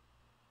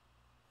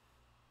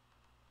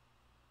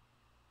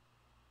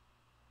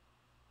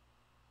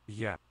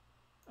 Я.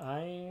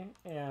 I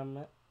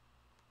am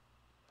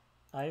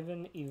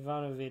Ivan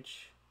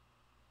Ivanovich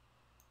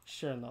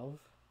Chernov.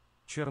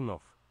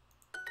 Чернов.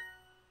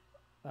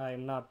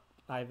 I'm not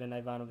Ivan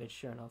Ivanovich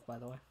Chernov, by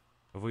the way.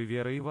 Вы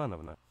Вера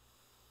Ивановна.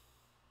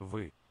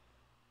 Вы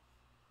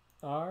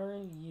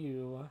Are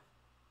you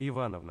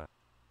Ивановна.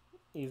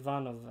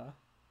 Ivanovna?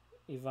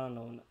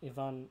 Ivanovna.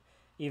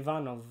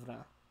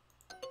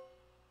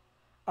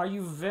 Are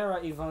you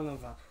Vera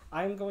Ivanovna?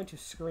 I'm going to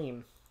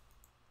scream.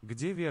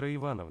 Где Вера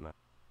Ивановна?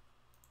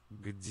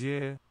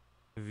 Где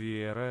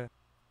Вера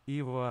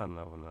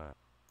Ивановна?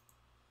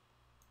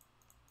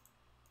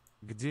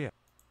 Где?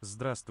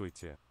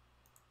 Здравствуйте.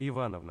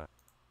 Ивановна.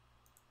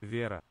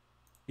 Вера.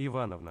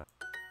 Ивановна.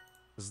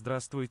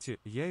 Здравствуйте,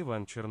 я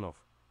Иван Чернов.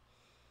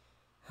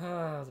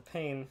 Ah, the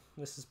pain.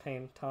 This is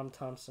pain. Tom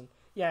Thompson.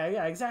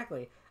 Yeah,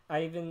 exactly.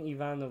 Ivan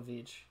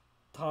Ivanovich.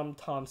 Tom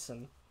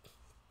Thompson.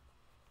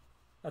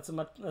 That's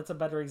a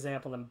better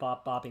example than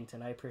Bob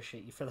Bobbington. I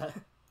appreciate you for that.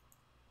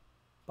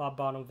 Bob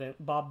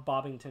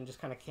Bobbington just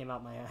kind of came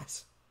out my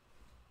ass.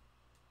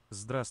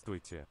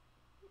 Здравствуйте.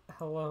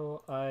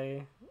 Hello,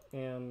 I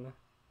am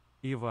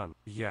Иван,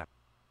 я.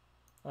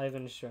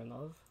 Ivan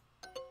Chernov.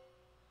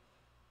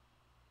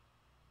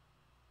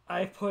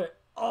 I put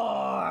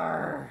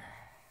R.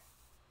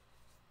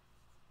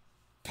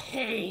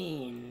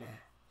 Pain.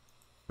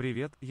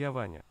 Привет, я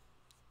Ваня.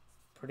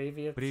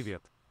 Привет.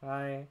 Привет,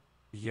 Hi,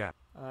 я.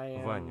 I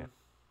am Ваня.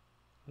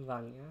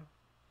 Vanya.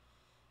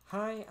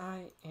 Hi,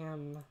 I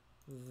am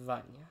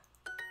Vanya.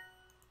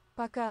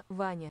 Пока,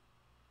 Ваня.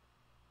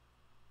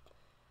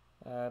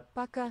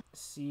 Пока,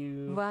 See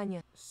you.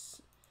 Ваня.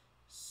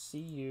 See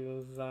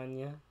you,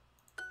 Vanya.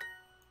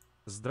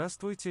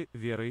 Здравствуйте,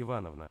 Вера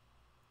Ивановна.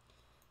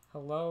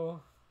 Hello,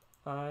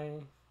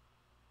 I.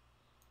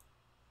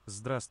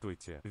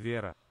 Здравствуйте,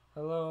 Вера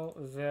Hello,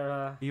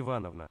 Vera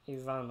Ивановна.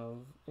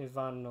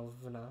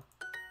 Ivanovna.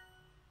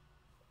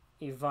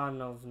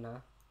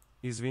 Ivanovna.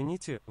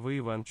 Извините, вы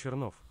Иван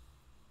Чернов.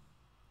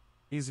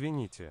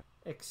 Извините.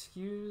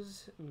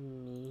 Excuse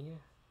me.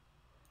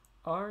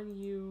 Are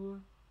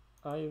you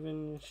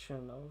Ivan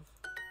Chernov?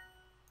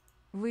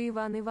 Вы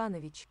Иван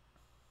Иванович.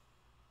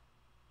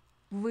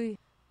 Вы,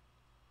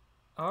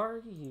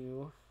 Are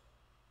you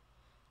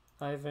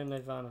Ivan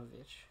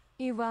Ivanovich?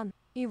 Иван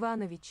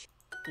Иванович.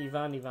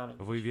 Ivan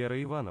Ivanovich. Вы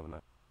Вера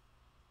Ивановна.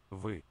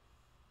 Вы,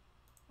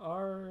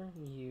 Are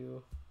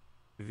you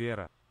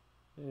Вера.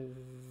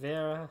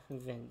 Vera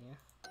Venya?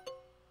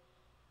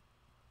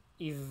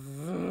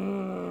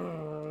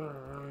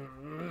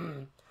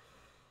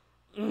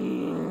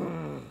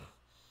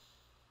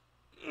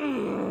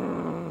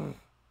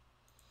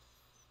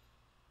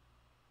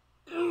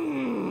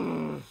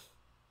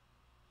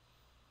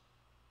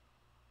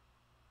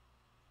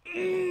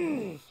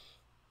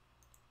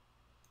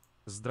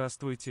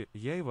 Здравствуйте,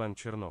 я Иван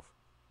Чернов.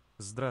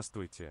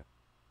 Здравствуйте.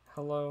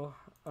 Hello,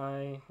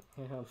 I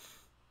am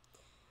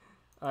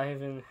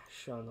Ivan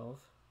Chernov.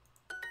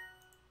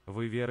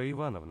 Вы Вера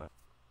Ивановна.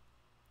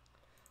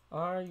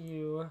 Are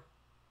you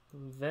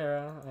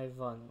Vera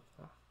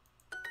Ivanovna?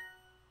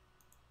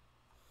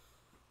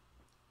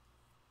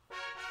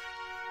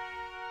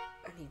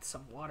 I need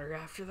some water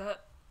after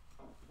that.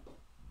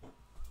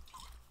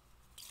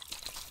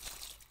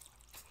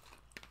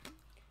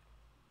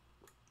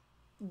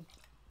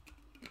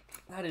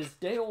 That is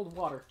day old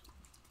water.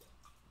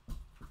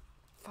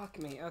 Fuck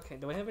me. Okay,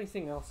 do I have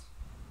anything else?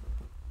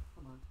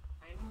 Hold on.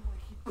 I normally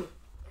keep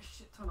a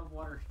shit ton of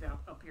water down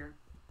up here.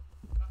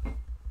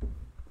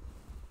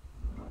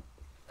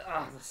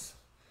 This.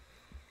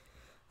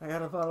 I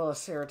got a bottle of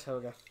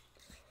Saratoga.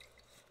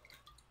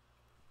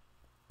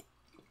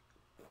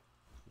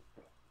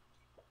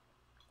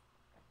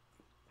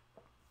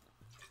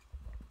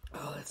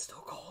 Oh, it's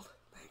still cold.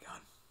 Thank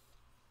God.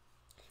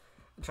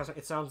 Trust me,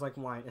 it sounds like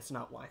wine. It's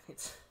not wine.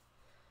 It's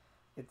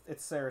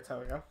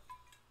Saratoga.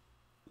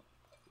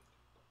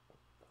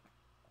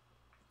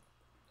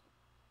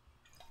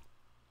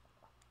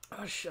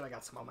 Oh shit! I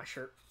got some on my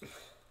shirt.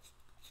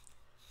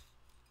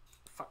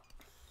 Fuck.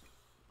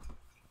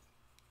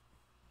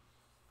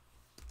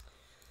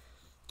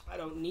 I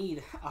don't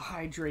need a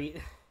hydrate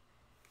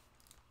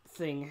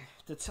thing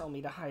to tell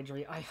me to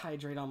hydrate. I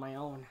hydrate on my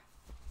own.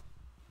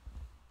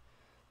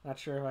 Not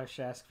sure if I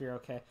should ask if you're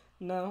okay.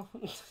 No,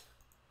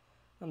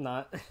 I'm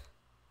not.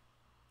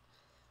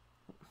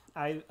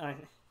 I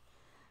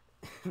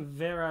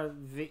Vera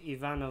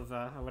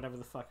Ivanova, or whatever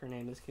the fuck her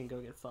name is, can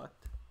go get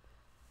fucked.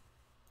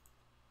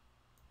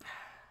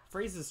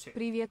 Phrases too.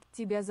 Привет,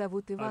 тебя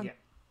зовут Иван. Okay.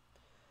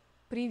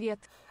 Привет,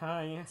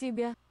 Hi.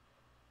 тебя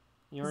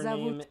Your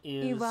зовут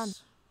name is Иван.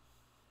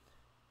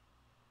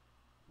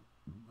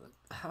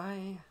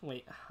 Hi.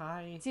 Wait.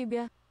 Hi.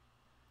 Тебя.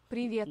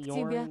 Привет,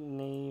 Your тебя.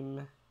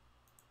 name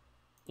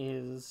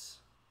is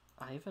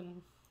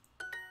Ivan.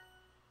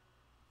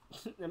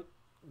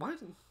 What?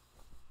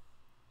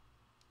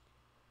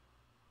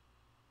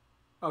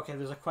 Okay,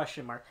 there's a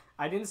question mark.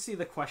 I didn't see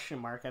the question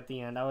mark at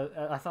the end.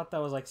 I thought that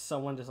was like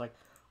someone just like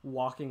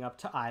walking up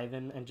to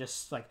Ivan and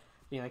just like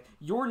being like,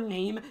 "Your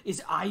name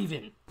is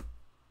Ivan.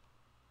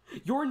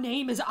 Your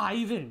name is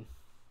Ivan."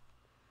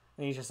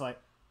 And he's just like,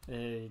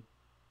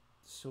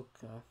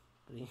 "Suka."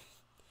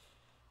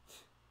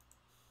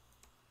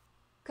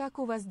 Как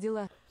у вас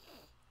дела?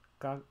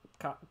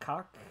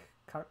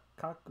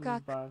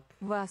 Kakubak.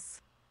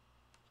 Вас.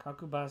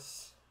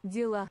 Kakubas.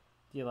 Дела.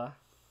 Dila.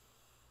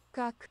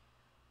 Как?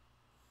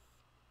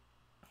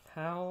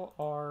 How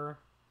are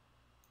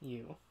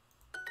you?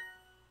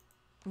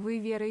 Вы,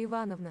 Вера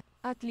Ивановна.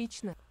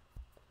 Отлично.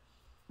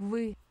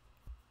 Вы,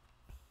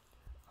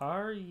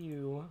 Are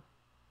you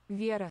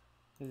Вера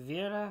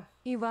Vera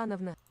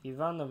Ивановна.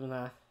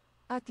 Ivanovna?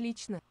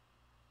 Отлично.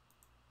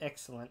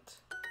 Excellent.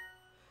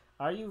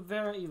 Are you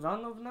Vera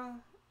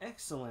Ivanovna?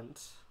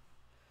 Excellent.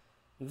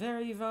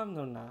 Vera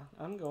Ivanovna,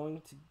 I'm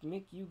going to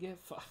make you get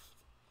fucked.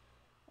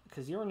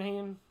 Because your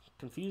name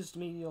confused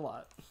me a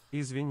lot.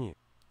 Извини.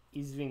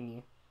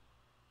 Извини.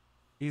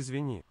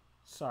 Извини.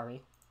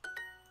 Sorry.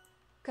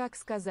 Как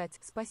сказать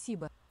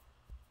спасибо?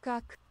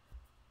 Как?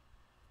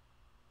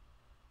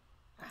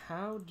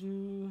 How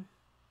do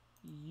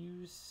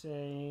you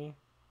say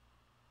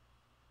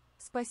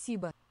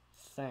Спасибо.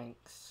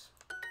 thanks?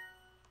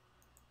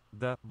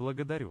 Да,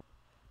 благодарю.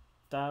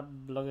 Да,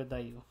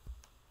 благодарю.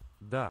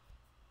 Да,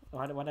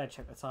 Why did I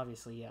check? That's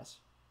obviously yes.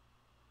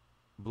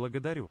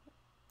 благодарю.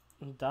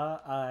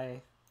 Да,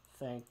 I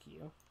thank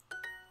you.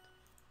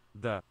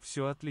 Да,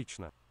 все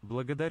отлично.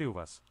 Благодарю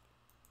вас.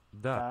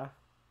 Да, Да.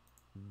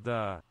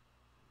 да.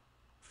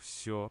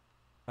 Все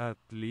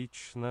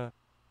отлично.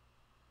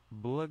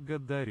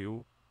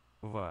 Благодарю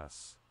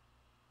вас.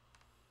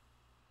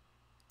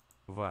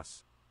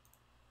 Вас.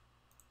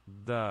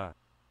 Да.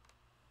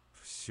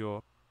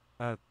 Все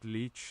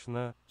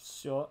отлично.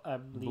 Все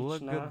отлично.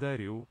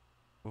 Благодарю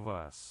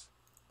вас.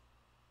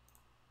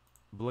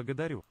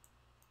 Благодарю.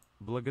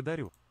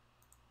 Благодарю.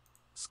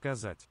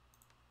 Сказать.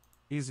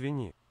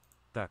 Извини.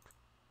 Так.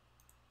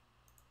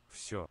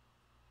 Все.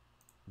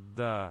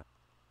 Да.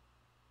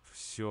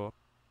 Все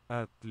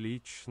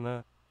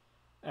отлично.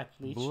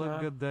 Отлично.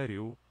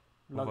 Благодарю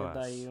вас.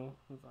 Благодарю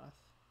вас.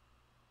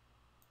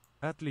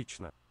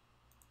 Отлично.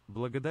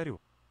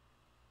 Благодарю.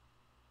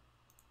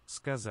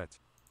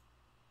 Сказать.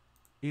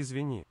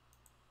 Извини.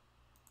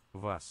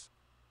 Вас.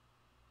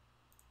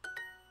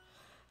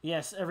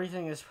 Yes,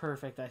 everything is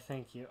perfect, I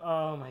thank you.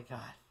 Oh my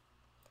god.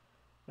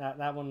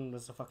 That one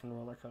was a fucking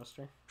roller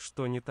coaster.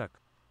 Что не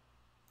так?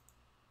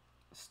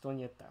 Что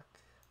не так?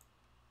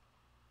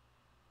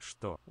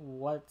 Что?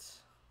 What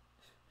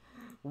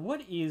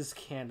is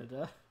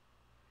Canada?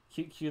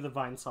 Cue the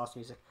Vine Sauce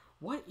music.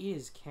 What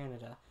is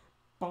Canada?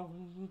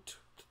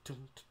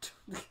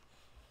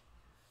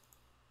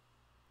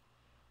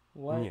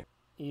 What Не.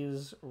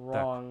 is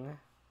wrong?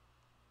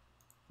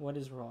 What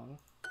is wrong?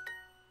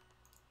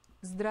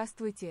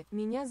 Здравствуйте,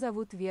 меня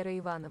зовут Вера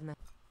Ивановна.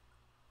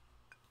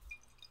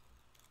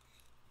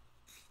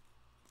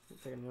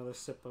 Take another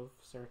sip of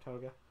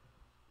Saratoga.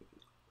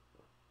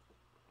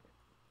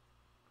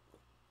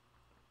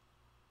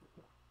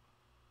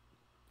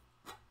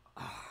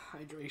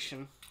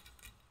 Hydration.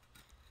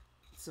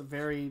 It's a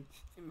very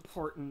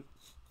important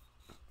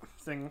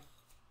thing.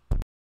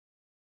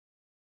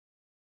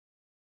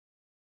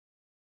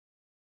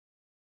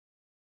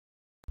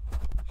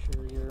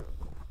 Sure you're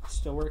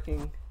still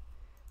working.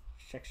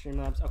 Check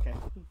Streamlabs. Okay.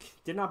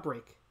 Did not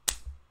break.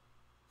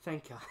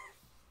 Thank God.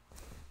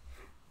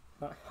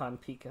 Han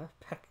Pika,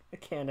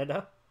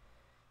 Canada.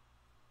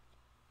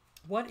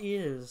 What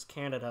is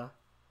Canada?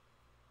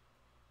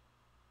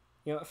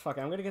 You know what, fuck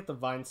it, I'm gonna get the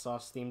Vine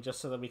Sauce theme just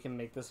so that we can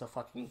make this a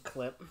fucking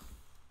clip.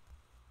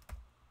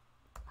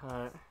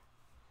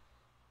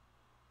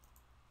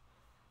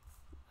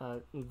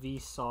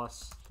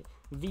 V-Sauce.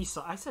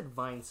 V-Sauce. I said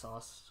Vine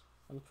Sauce.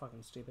 I'm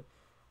fucking stupid.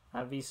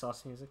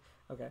 V-Sauce music.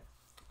 Okay.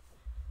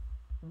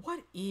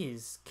 What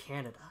is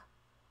Canada?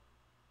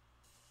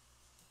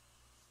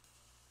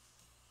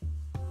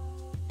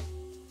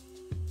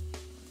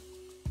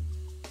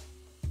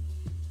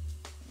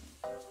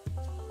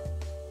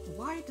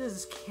 Why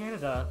does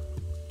Canada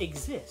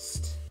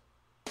exist?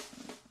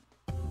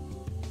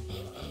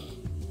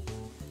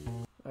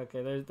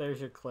 Okay, there's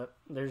your clip.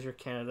 There's your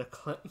Canada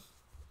clip.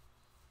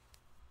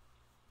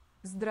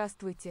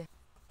 Здравствуйте.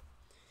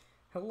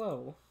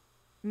 Hello.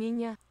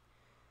 Меня.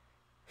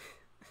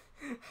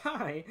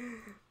 Hi.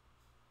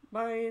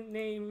 My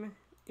name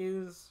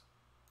is...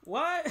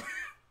 What?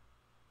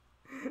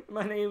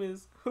 My name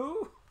is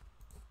who?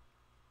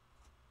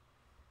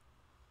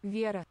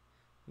 Вера.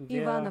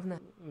 Ивановна.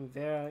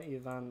 Vera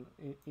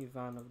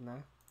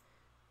Ivanovna.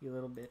 You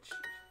little bitch.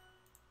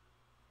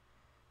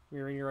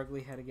 Rearing your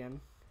ugly head again.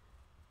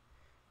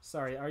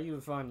 Sorry, are you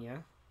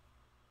Vanya?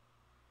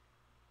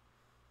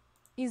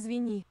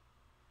 Извини.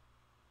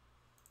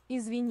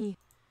 Извини.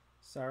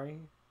 Sorry.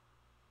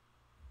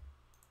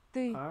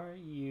 Ты. Are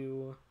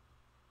you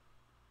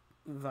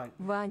Vanya?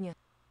 Ваня.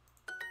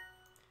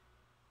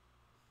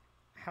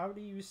 How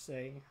do you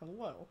say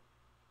hello?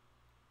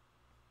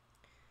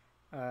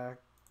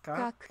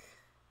 Как?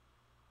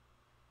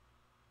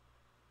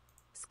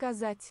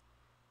 Сказать.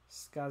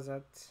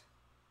 Сказать.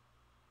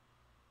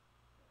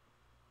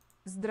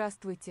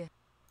 Здравствуйте.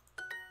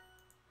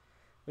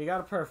 We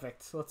got it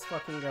perfect. Let's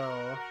fucking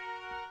go.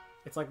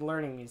 It's like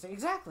learning music.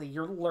 Exactly.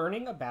 You're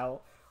learning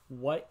about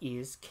what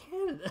is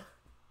Canada.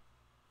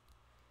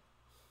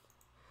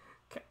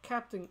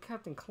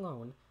 Captain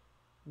Clone,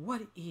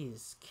 what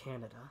is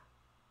Canada?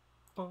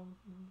 Boom.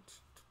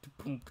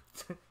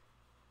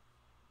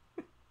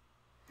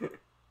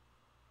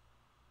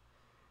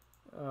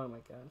 Oh my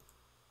god.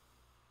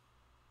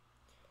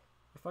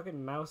 My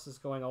fucking mouse is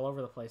going all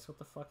over the place. What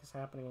the fuck is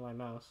happening with my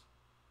mouse?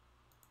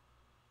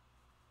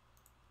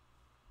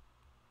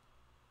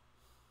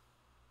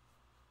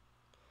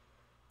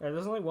 Alright,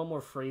 there's only one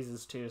more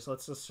phrases too, so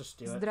let's just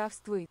do it.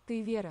 Здравствуй,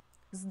 ты Вера.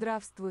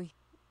 Здравствуй.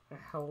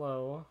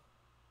 Hello.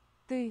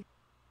 Ты,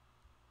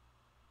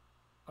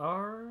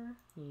 Are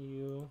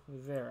you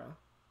Vera?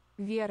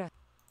 Вера.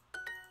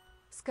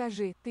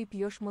 Скажи, ты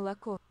пьешь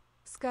молоко.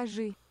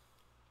 Скажи,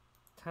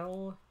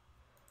 Tell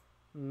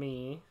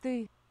me,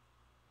 ты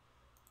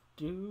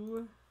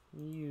do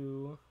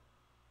you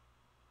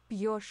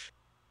пьешь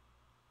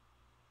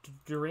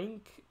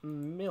drink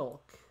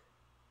milk?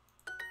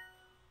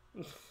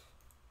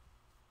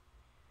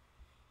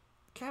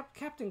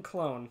 Captain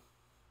Clone.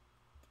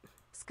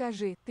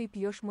 Скажи, ты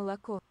пьешь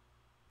молоко.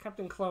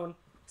 Captain Clone.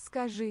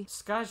 Скажи,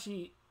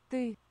 Скажи,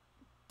 ты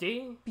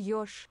ты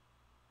пьешь.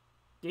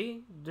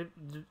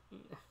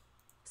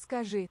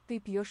 Скажи, ты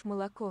пьешь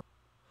молоко.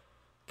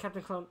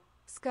 Captain Clone.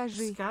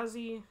 Скажи,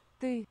 Скажи,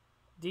 ты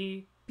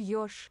ты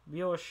пьешь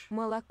пьешь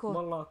молоко.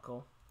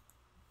 молоко?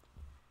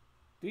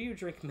 Do you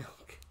drink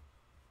milk?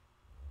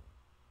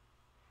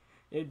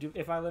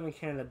 If I live in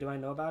Canada, do I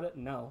know about it?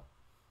 No.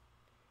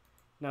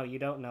 No, you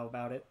don't know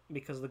about it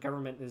because the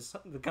government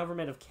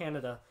of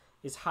Canada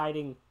is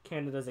hiding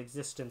Canada's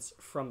existence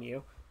from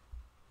you.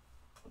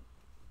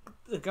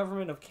 The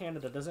government of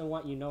Canada doesn't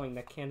want you knowing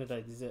that Canada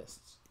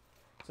exists.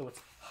 So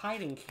it's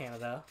hiding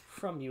Canada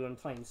from you in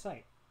plain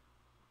sight.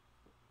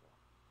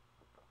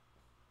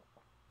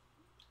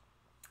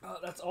 Oh,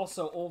 that's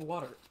also old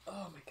water.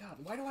 Oh my god,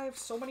 why do I have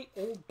so many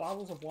old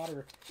bottles of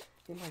water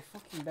in my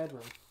fucking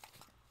bedroom?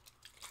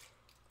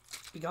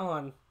 Be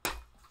gone.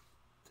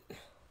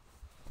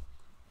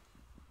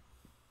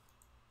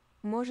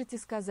 Можете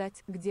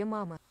сказать, где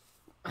мама?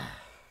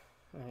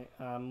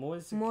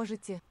 Alright,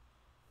 Можете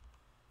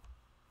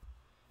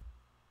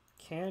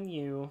can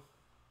you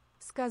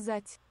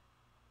сказать,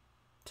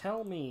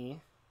 tell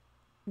me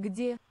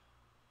где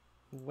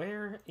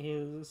where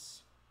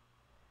is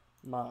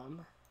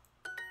mom?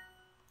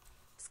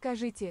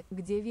 Скажите,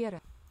 где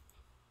Вера?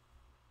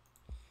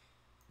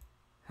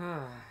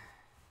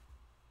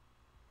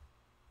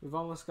 We've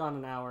almost gone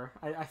an hour.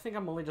 I think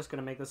I'm only just going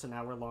to make this an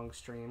hour long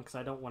stream because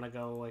I don't want to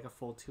go like a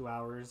full 2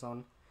 hours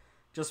on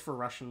just for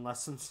Russian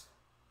lessons.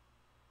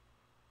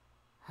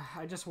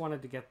 I just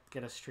wanted to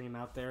get a stream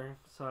out there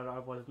so I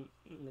wasn't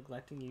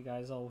neglecting you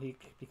guys all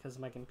week because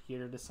my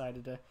computer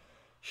decided to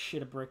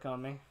shit a brick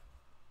on me.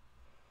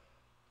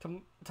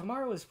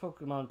 Tomorrow is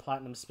Pokemon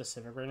Platinum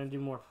specific. We're going to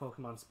do more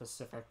Pokemon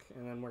specific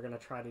and then we're going to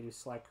try to do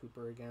Sly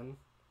Cooper again.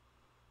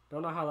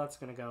 Don't know how that's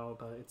going to go,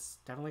 but it's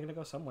definitely going to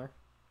go somewhere.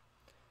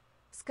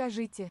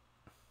 Скажите,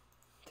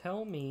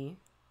 Tell me,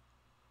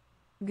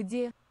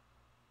 где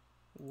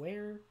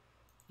where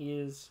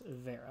is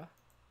Vera?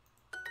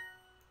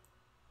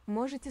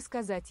 Можете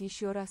сказать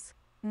еще раз?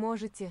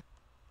 Можете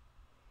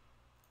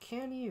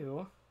Can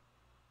you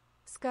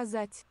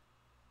сказать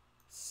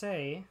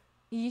say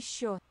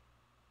еще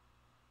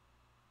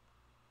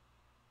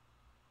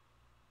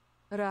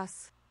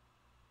раз?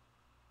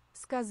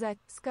 Сказать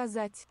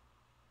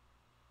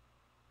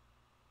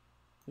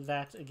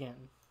that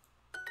again?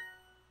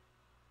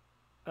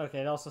 Okay,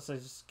 it also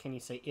says, can you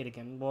say it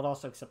again? Well, it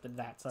also accepted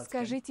that, so that's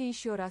good. Скажите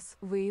еще раз,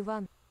 вы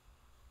Иван.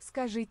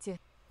 Скажите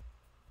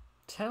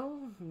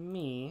Tell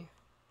me,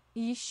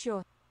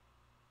 еще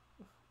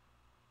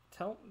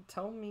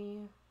tell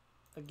me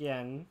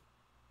again,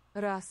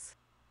 раз.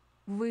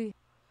 Вы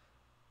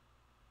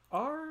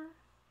are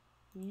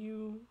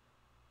you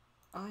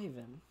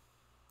Ivan?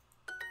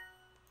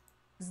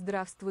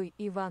 Здравствуй,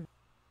 Иван.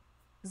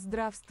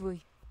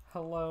 Здравствуй.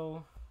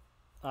 Hello,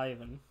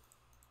 Ivan.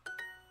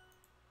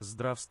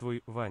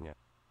 Здравствуй, Ваня.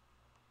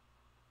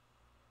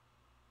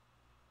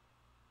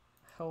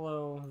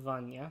 Hello,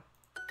 Vanya.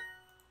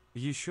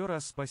 Еще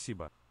раз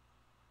спасибо.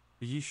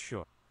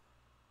 Еще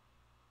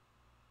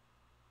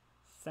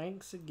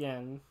Thanks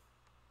again.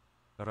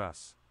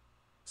 раз.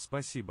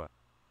 Спасибо.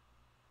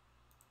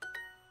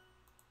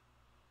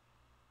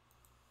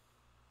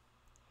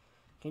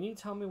 Can you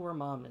tell me where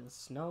mom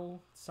is? No,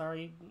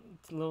 sorry,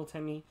 little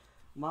Timmy.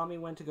 Mommy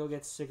went to go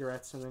get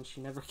cigarettes and then she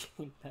never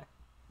came back.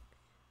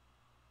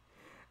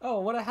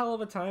 Oh, what a hell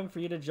of a time for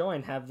you to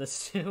join, have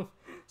this too.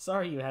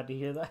 Sorry you had to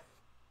hear that.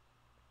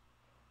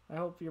 I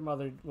hope your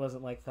mother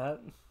wasn't like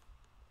that.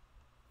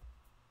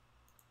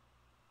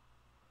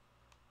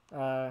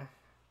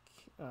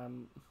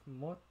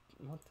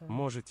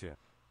 Можете.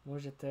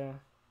 Можете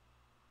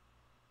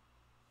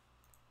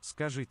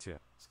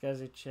Скажите,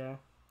 скажите,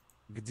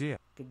 где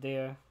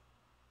где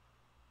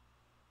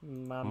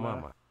мама?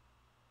 мама?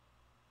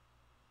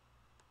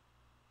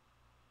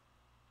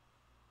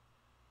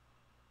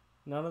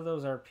 None of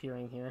those are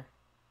appearing here.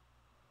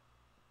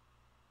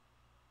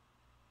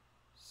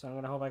 So I'm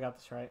gonna hope I got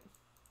this right.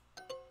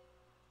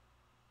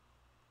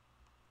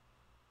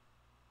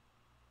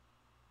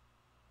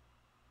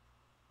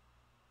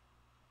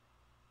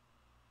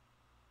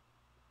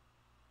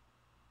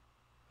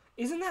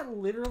 Isn't that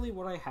literally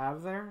what I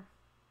have there?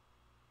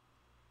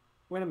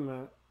 Wait a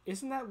minute.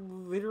 Isn't that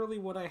literally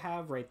what I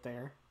have right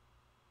there?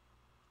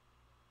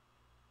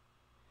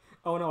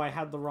 Oh no, I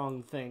had the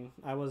wrong thing.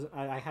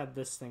 I had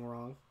this thing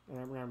wrong.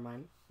 Never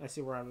mind. I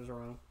see where I was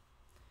wrong.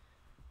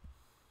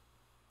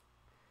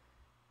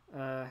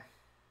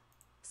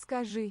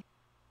 Скажи.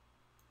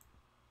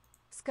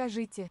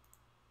 Скажите.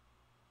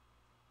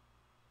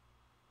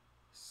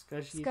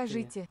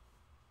 Скажите.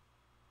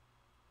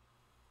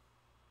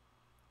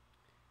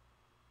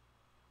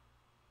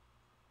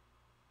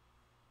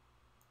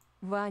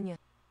 Ваня.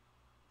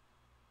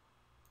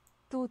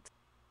 Тут.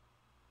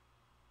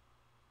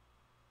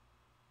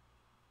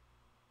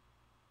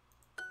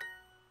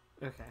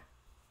 Okay.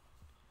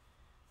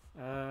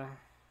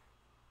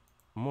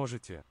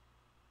 Можете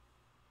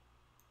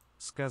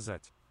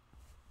сказать.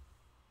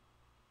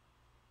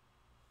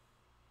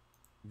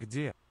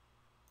 Где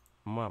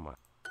мама?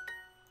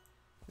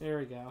 There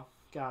we go.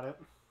 Got it.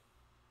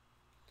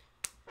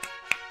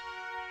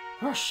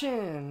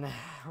 Russian.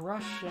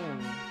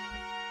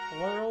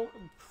 Plural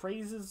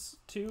phrases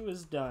 2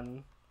 is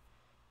done.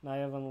 And I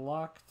have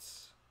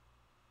unlocked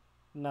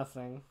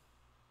nothing.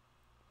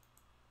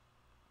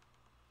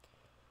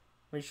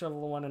 Reach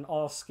level 1 in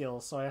all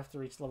skills, so I have to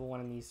reach level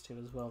 1 in these two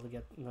as well to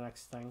get the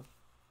next thing.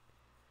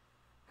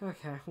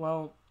 Okay,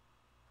 well...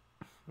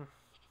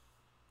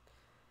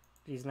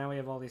 Geez, now we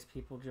have all these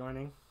people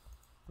joining.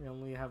 We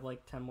only have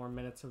like 10 more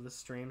minutes of the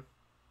stream.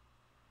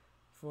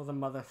 For the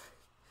mother...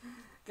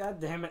 God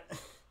damn it.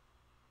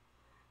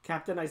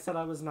 Captain, I said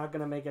I was not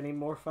gonna make any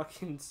more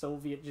fucking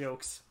Soviet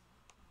jokes.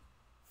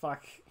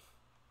 Fuck.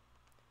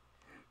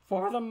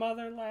 For the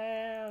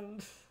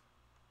motherland!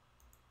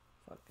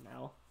 Fuck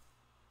now.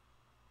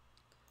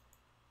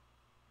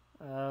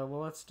 Well,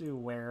 let's do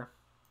where.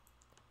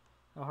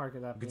 How hard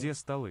could that be? Где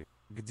столы?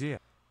 Где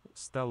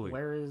столы?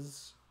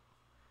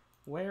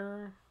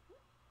 Where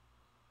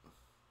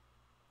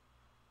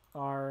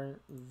are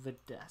the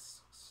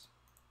desks?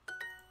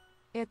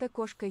 Эта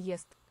кошка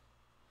ест.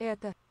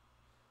 Это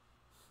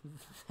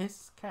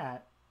This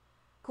cat.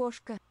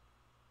 кошка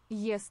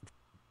ест.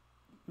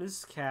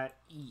 This cat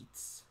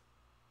eats.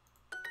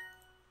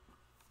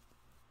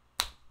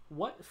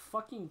 What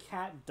fucking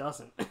cat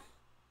doesn't?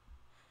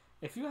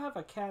 If you have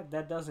a cat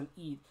that doesn't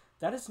eat,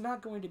 that is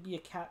not going to be a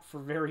cat for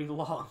very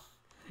long.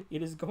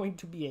 It is going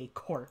to be a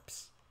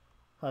corpse.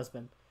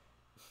 Husband.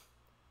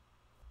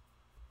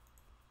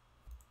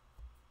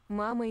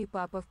 Мама и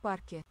папа в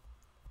парке.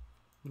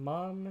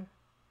 Mom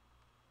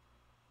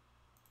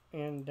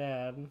and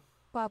dad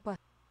Папа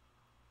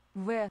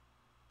в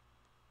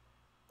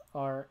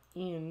are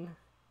in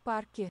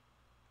парке.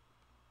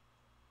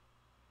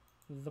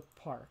 the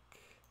park.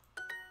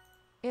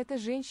 Эта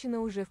женщина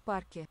уже в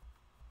парке.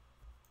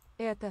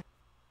 Это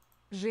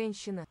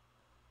женщина.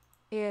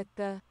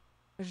 Эта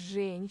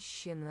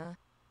женщина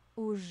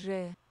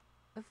уже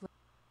в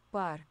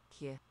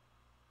парке.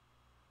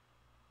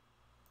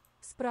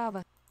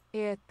 Справа.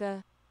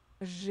 Эта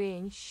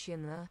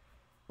женщина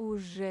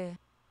уже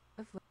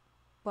в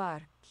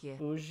парке.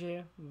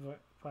 Уже в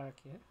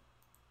парке.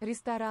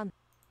 Ресторан.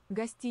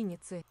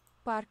 Гостиницы.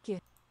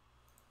 Парки.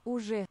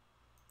 Уже.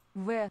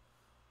 В.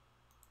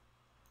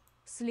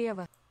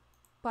 Слева.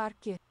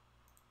 Парки.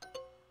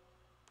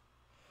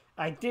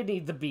 I did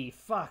need the B.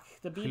 Fuck.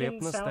 The B Хлеб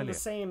didn't на sound the столе.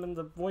 same in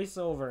the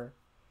voiceover.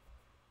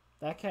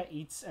 That cat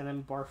eats and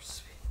then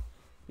barfs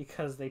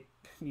because they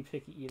be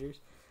picky eaters.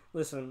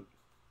 Listen,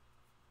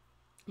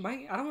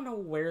 I don't know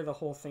where the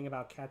whole thing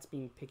about cats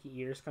being picky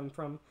eaters come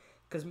from,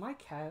 because my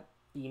cat,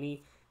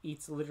 Beanie,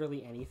 eats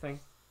literally anything.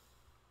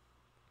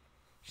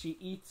 She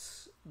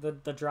eats the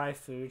dry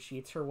food, she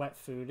eats her wet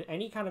food,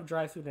 any kind of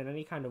dry food and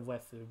any kind of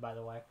wet food, by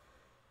the way.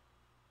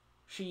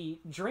 She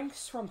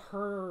drinks from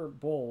her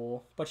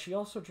bowl, but she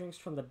also drinks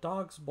from the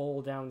dog's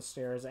bowl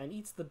downstairs and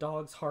eats the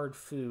dog's hard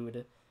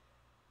food.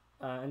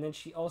 And then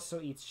she also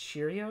eats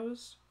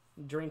Cheerios,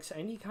 drinks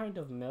any kind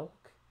of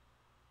milk.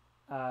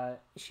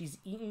 She's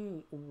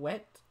eaten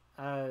wet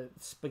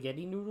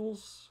spaghetti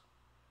noodles.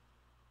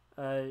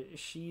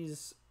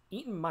 She's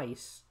eaten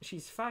mice.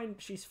 She's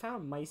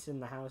found mice in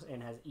the house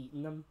and has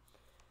eaten them.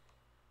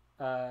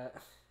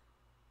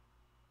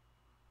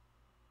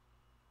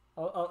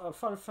 A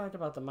fun fact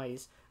about the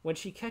mice: when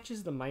she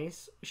catches the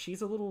mice,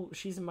 she's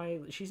my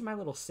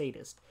little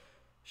sadist.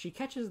 She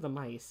catches the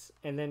mice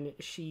and then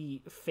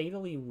she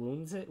fatally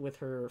wounds it with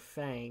her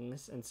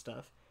fangs and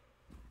stuff.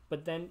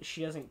 But then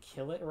she doesn't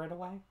kill it right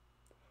away.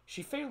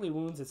 She fatally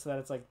wounds it so that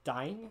it's like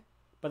dying,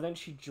 but then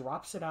she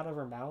drops it out of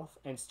her mouth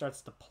and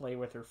starts to play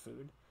with her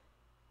food.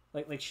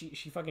 Like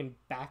she fucking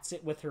bats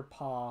it with her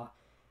paw,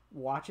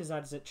 watches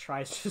as it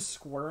tries to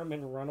squirm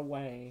and run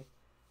away.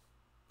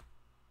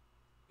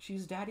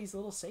 She's daddy's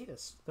little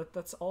sadist.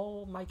 That's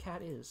all my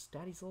cat is.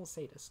 Daddy's little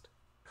sadist.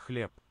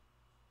 Хлеб.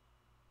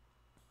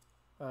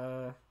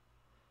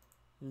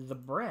 The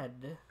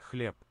bread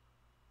Хлеб.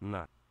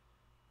 На.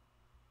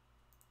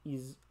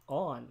 is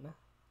on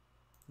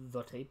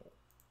the table.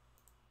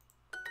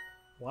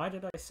 Why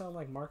did I sound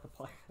like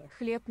Markiplier there?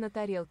 Хлеб на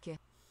тарелке.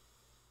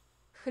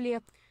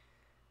 Хлеб.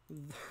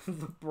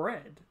 The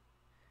bread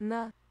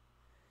На.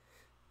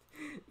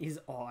 is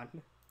on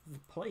the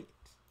plate.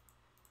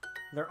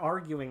 They're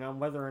arguing on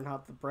whether or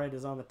not the bread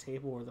is on the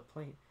table or the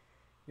plate.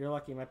 You're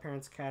lucky. My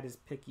parents' cat is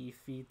picky.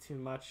 Feed too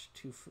much,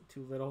 too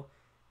little.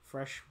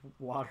 Fresh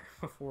water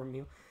before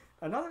meal.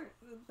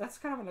 That's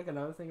kind of like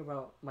another thing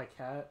about my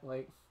cat.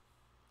 Like,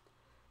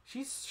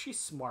 she's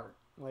smart.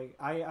 Like,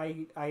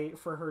 I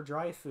for her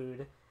dry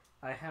food,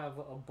 I have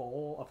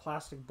a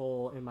plastic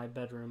bowl in my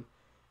bedroom,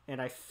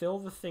 and I fill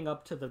the thing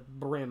up to the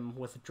brim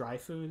with dry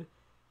food,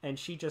 and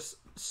she just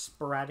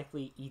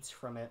sporadically eats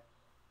from it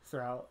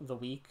throughout the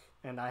week,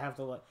 and I have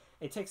to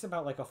it takes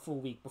about like a full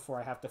week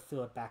before I have to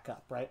fill it back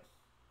up, right?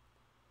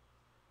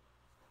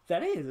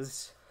 That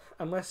is,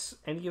 unless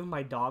any of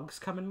my dogs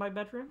come in my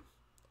bedroom,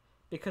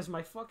 because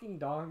my fucking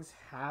dogs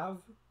have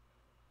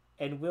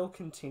and will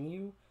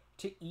continue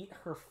to eat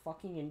her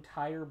fucking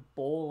entire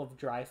bowl of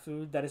dry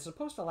food that is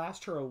supposed to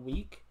last her a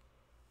week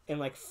in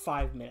like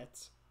 5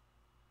 minutes.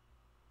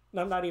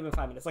 No, not even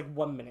 5 minutes, like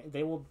 1 minute.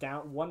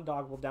 One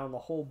dog will down the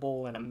whole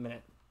bowl in a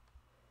minute.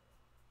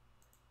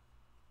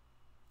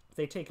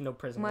 They take no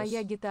prisoners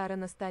Моя гитара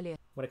на столе.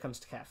 when it comes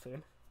to cat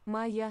food.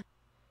 Моя.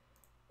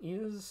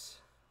 Is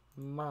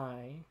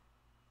my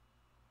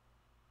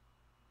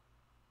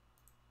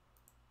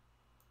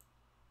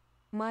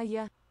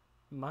Моя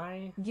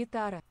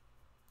guitar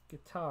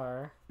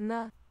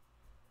на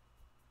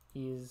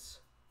is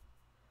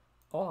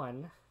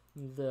on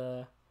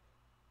the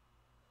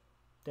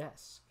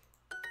desk.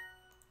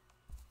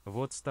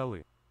 Вот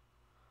столы.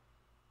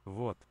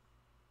 Вот.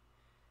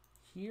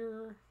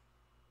 Here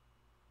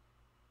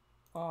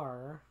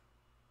are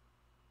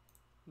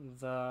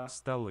the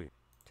Столы.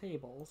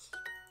 tables.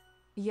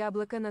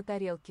 яблоко на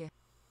тарелке.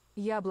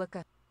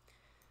 Яблоко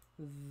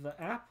The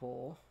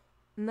apple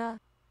на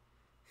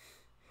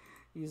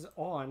is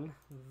on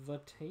the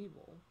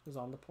table, is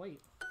on the plate.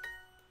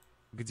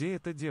 Где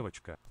эта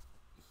девочка?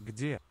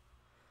 Где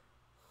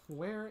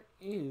Where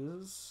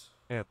is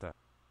эта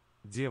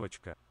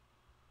девочка?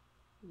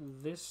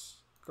 this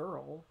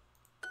girl?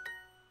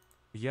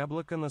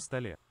 Яблоко на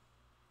столе.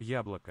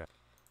 Яблоко.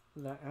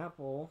 The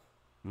apple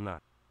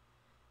На.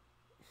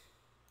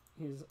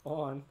 is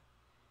on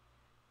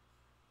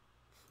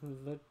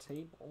the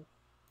table.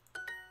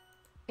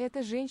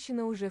 Эта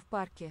женщина уже в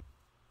парке.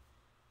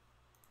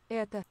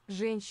 Эта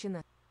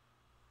женщина.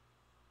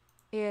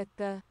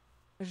 Эта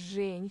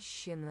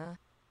женщина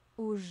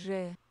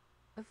уже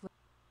в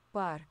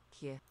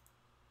парке.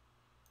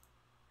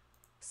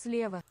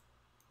 Слева.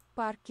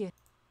 Парке.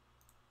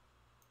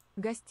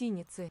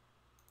 Гостиницы.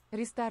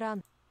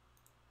 Ресторан.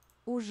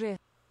 Уже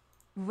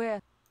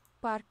в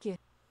парке.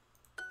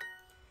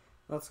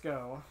 Let's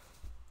go.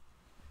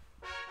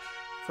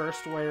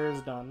 First where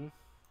is done.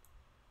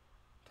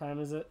 Time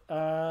is it?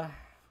 I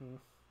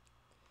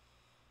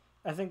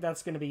think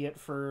that's going to be it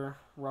for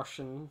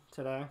Russian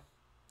today.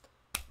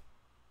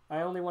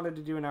 I only wanted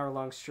to do an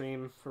hour-long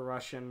stream for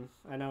Russian.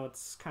 I know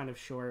it's kind of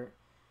short.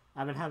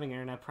 I've been having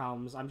internet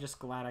problems. I'm just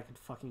glad I could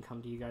fucking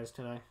come to you guys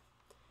today.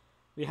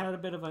 We had a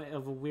bit of a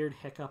weird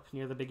hiccup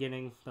near the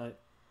beginning, but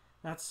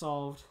that's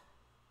solved.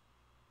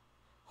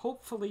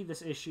 Hopefully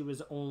this issue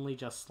is only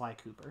just Sly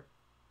Cooper.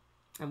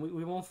 And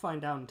we won't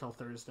find out until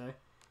Thursday.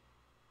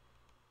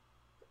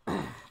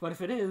 But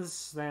if it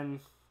is, then,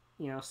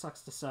 you know,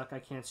 sucks to suck. I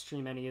can't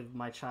stream any of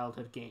my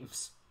childhood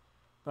games.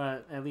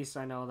 But at least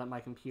I know that my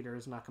computer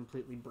is not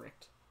completely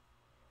bricked.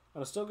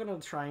 I'm still going to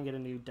try and get a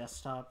new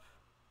desktop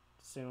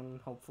soon,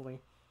 hopefully.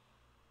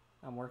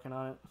 I'm working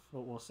on it,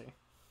 but we'll see.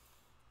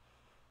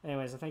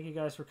 Anyways, I thank you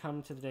guys for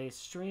coming to today's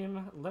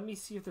stream. Let me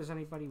see if there's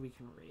anybody we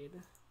can raid.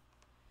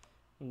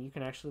 And you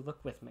can actually look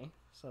with me,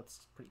 so that's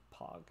pretty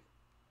pog.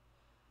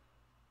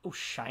 Oh,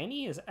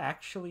 Shiny is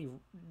actually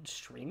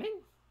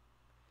streaming?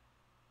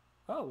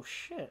 Oh,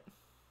 shit.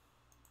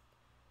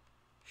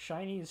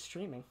 Shiny is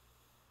streaming.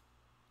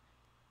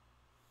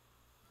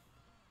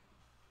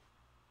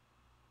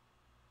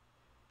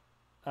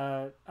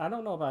 I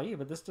don't know about you,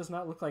 but this does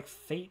not look like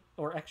Fate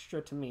or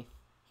Extra to me.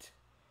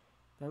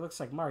 That looks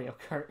like Mario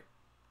Kart.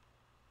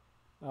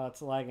 Oh,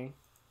 it's lagging.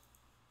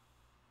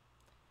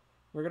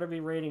 We're gonna be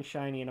raiding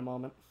Shiny in a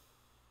moment.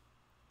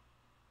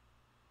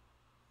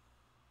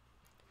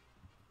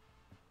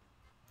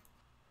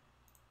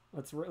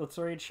 Let's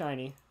raid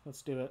Shiny.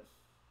 Let's do it.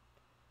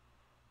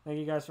 Thank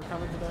you guys for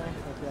coming today.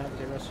 Hope you have a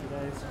good rest of your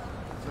days.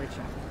 Let's raid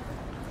Shiny.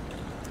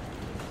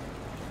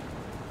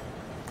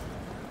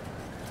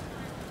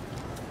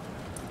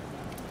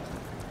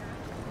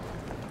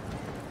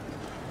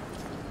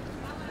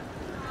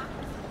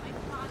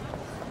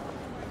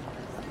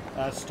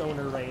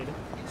 Stoner raid.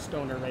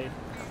 Stoner raid.